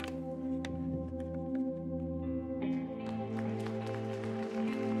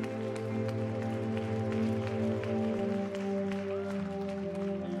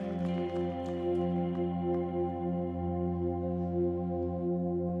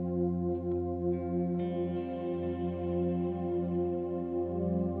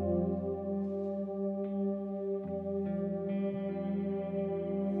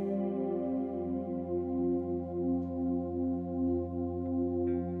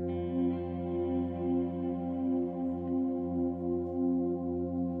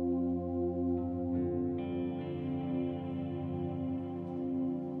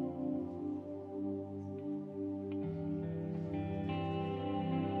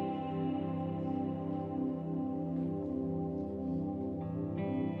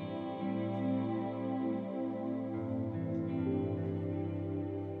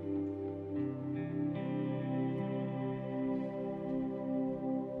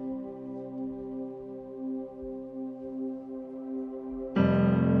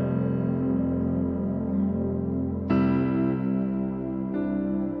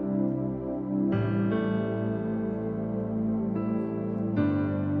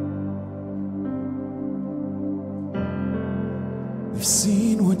 I've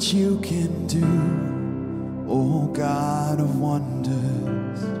seen what you can do, oh God of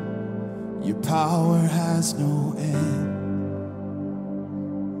wonders. Your power has no end.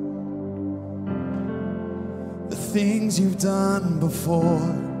 The things you've done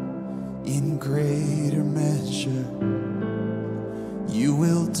before, in greater measure, you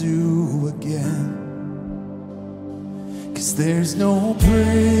will do again. 'Cause there's no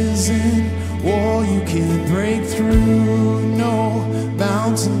prison wall you can't break through, no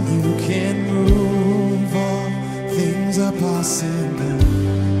mountain you can't move. All things are possible.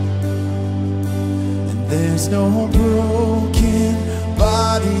 And there's no broken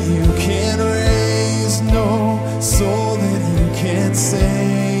body you can't raise, no soul that you can't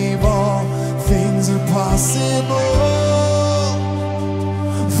save. All things are possible.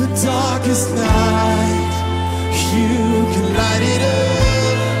 The darkest night, you can light it up.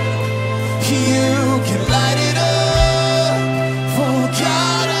 You can light it up. For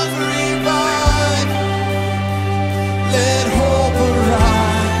God of revive, let hope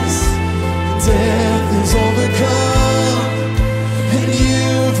arise. Death is overcome, and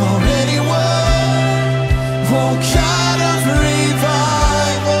you've already won. Oh God of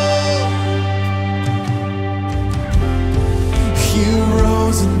revival, you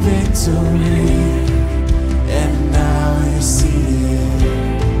rose in victory, and now you're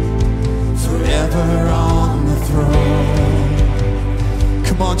seated forever on the throne.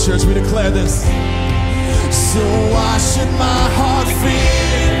 Come on, church, we declare this. So why should my heart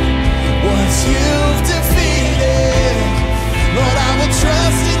fear what you've defeated? Lord, I will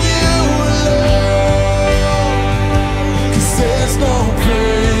trust in you alone. 'Cause there's no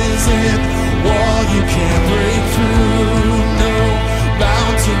prison wall you can't break through, no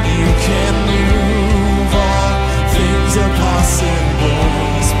mountain you can't move. All things are possible.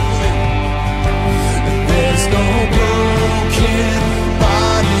 And there's no broken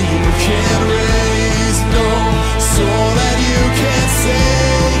body you can't raise, no soul that you can't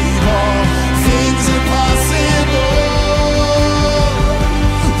save. All things are possible.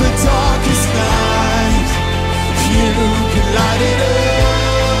 The darkest night, you can light it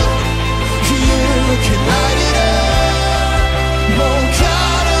up. You can light it up. Oh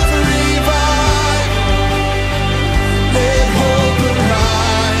God of revival, let hope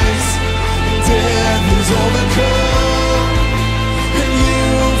arise. Death is overcome, and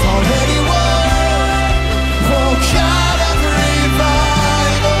you've already won. Oh God of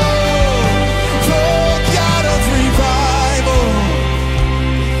revival, oh God of revival.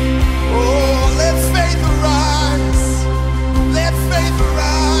 Oh, let faith arise, let faith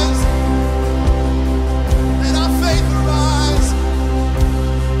arise, let our faith arise.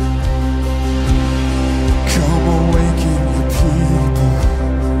 Come awaken your people,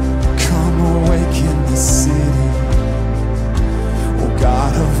 come awaken the city. Oh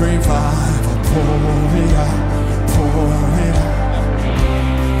God of revival, pour it out, pour it out.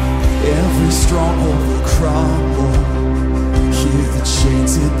 Every stronghold will crumble, hear the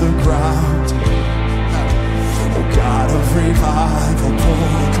chains hit the ground. Oh God of revival,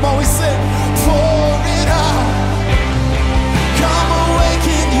 pour. Come on, we sing, pour it out. Come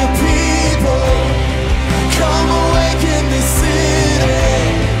awaken your people, come awaken the city.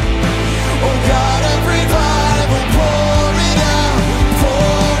 Oh God of revival, pour it out,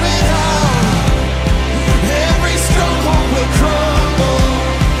 pour it out. Every stronghold will crumble,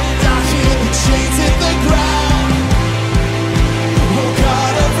 I hear the chains hit the ground. Oh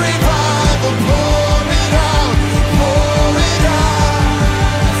God of revival, pour it out, pour it out.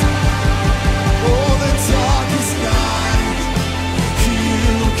 Oh, the darkest night,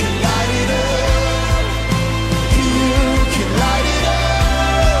 you can light it up, you can light it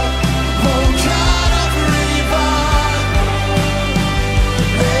up. Oh God of revival,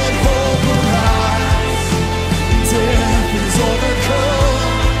 let hope arise. Death is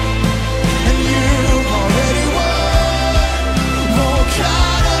overcome, and you've already won. Oh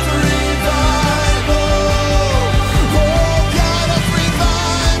God of revival, oh God of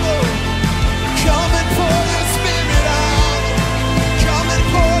revival, come and pour your spirit out, come and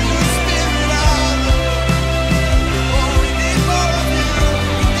pour your spirit out. Oh, we need more of you,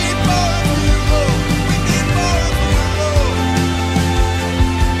 we need more of you, Lord, we need more of you, Lord.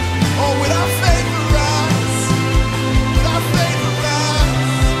 Oh, with our faith arise, with our faith arise.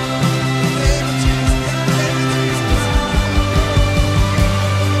 Name of Jesus, name of Jesus.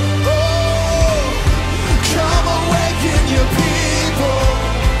 Oh, come awaken your people,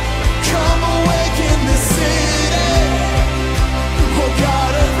 come awaken the city. Oh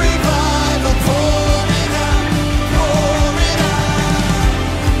God of revival, pour it out, pour it out.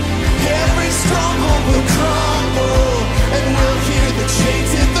 Every stronghold will crumble, and we'll hear the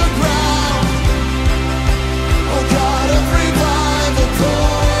chains hit the ground. Oh God of revival,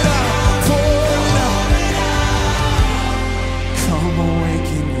 pour it out, pour it out. Come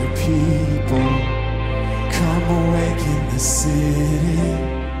awaken your people, come awaken the city.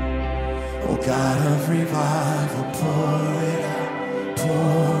 Oh God of revival, pour it out,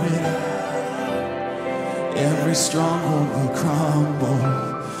 pour it out. Every stronghold will crumble,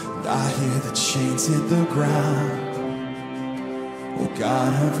 and I hear the chains hit the ground. Oh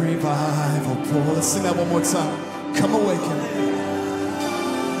God of revival, pour. Let's sing that one more time. Come awaken,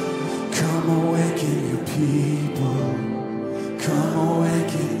 come awaken your people, come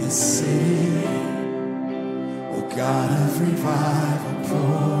awaken the city. Oh God of revival,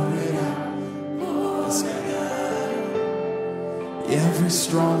 pour it out. Yes, God. Every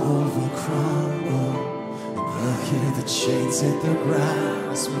stronghold will crumble, and we'll hear the chains hit the ground.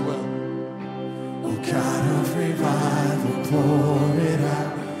 Yes, we will. Oh God of revival, pour it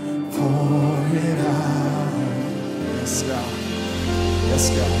out, pour it out. Yes, God. Yes,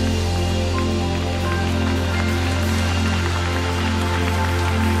 God.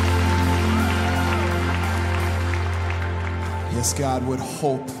 Yes, God, would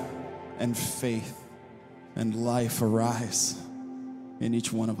hope and faith and life arise in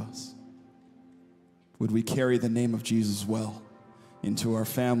each one of us. Would we carry the name of Jesus well into our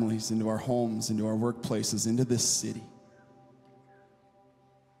families, into our homes, into our workplaces, into this city?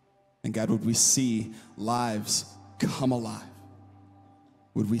 And God, would we see lives come alive?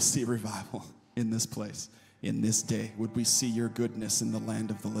 Would we see revival in this place, in this day? Would we see your goodness in the land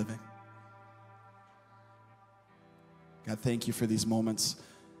of the living? God, thank you for these moments.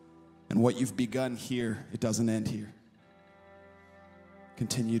 And what you've begun here, it doesn't end here.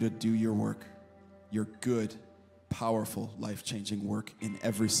 Continue to do your work, your good, powerful, life-changing work in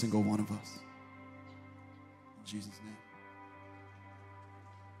every single one of us. In Jesus' name.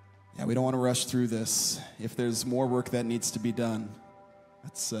 Yeah, we don't want to rush through this. If there's more work that needs to be done,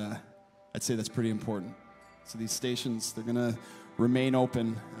 I'd say that's pretty important. So these stations, they're going to remain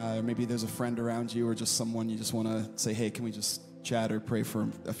open. Maybe there's a friend around you or just someone you just want to say, hey, can we just chat or pray for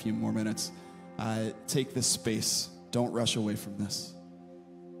a few more minutes? Take this space. Don't rush away from this.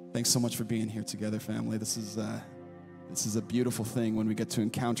 Thanks so much for being here together, family. This is a beautiful thing when we get to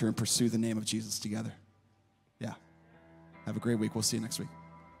encounter and pursue the name of Jesus together. Yeah. Have a great week. We'll see you next week.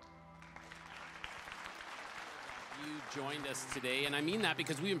 Joined us today, and I mean that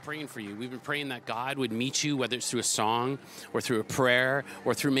because we've been praying for you. We've been praying that God would meet you, whether it's through a song or through a prayer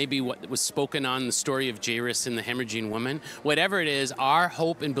or through maybe what was spoken on the story of Jairus and the hemorrhaging woman. Whatever it is, our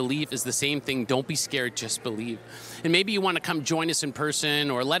hope and belief is the same thing. Don't be scared, just believe. And maybe you want to come join us in person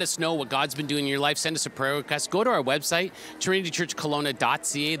or let us know what God's been doing in your life. Send us a prayer request. Go to our website,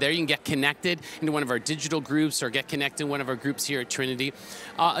 trinitychurchkelowna.ca. There you can get connected into one of our digital groups or get connected in one of our groups here at Trinity.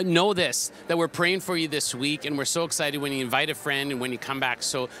 Know this, that we're praying for you this week, and we're so excited when you invite a friend and when you come back.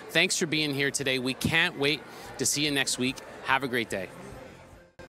 So thanks for being here today. We can't wait to see you next week. Have a great day.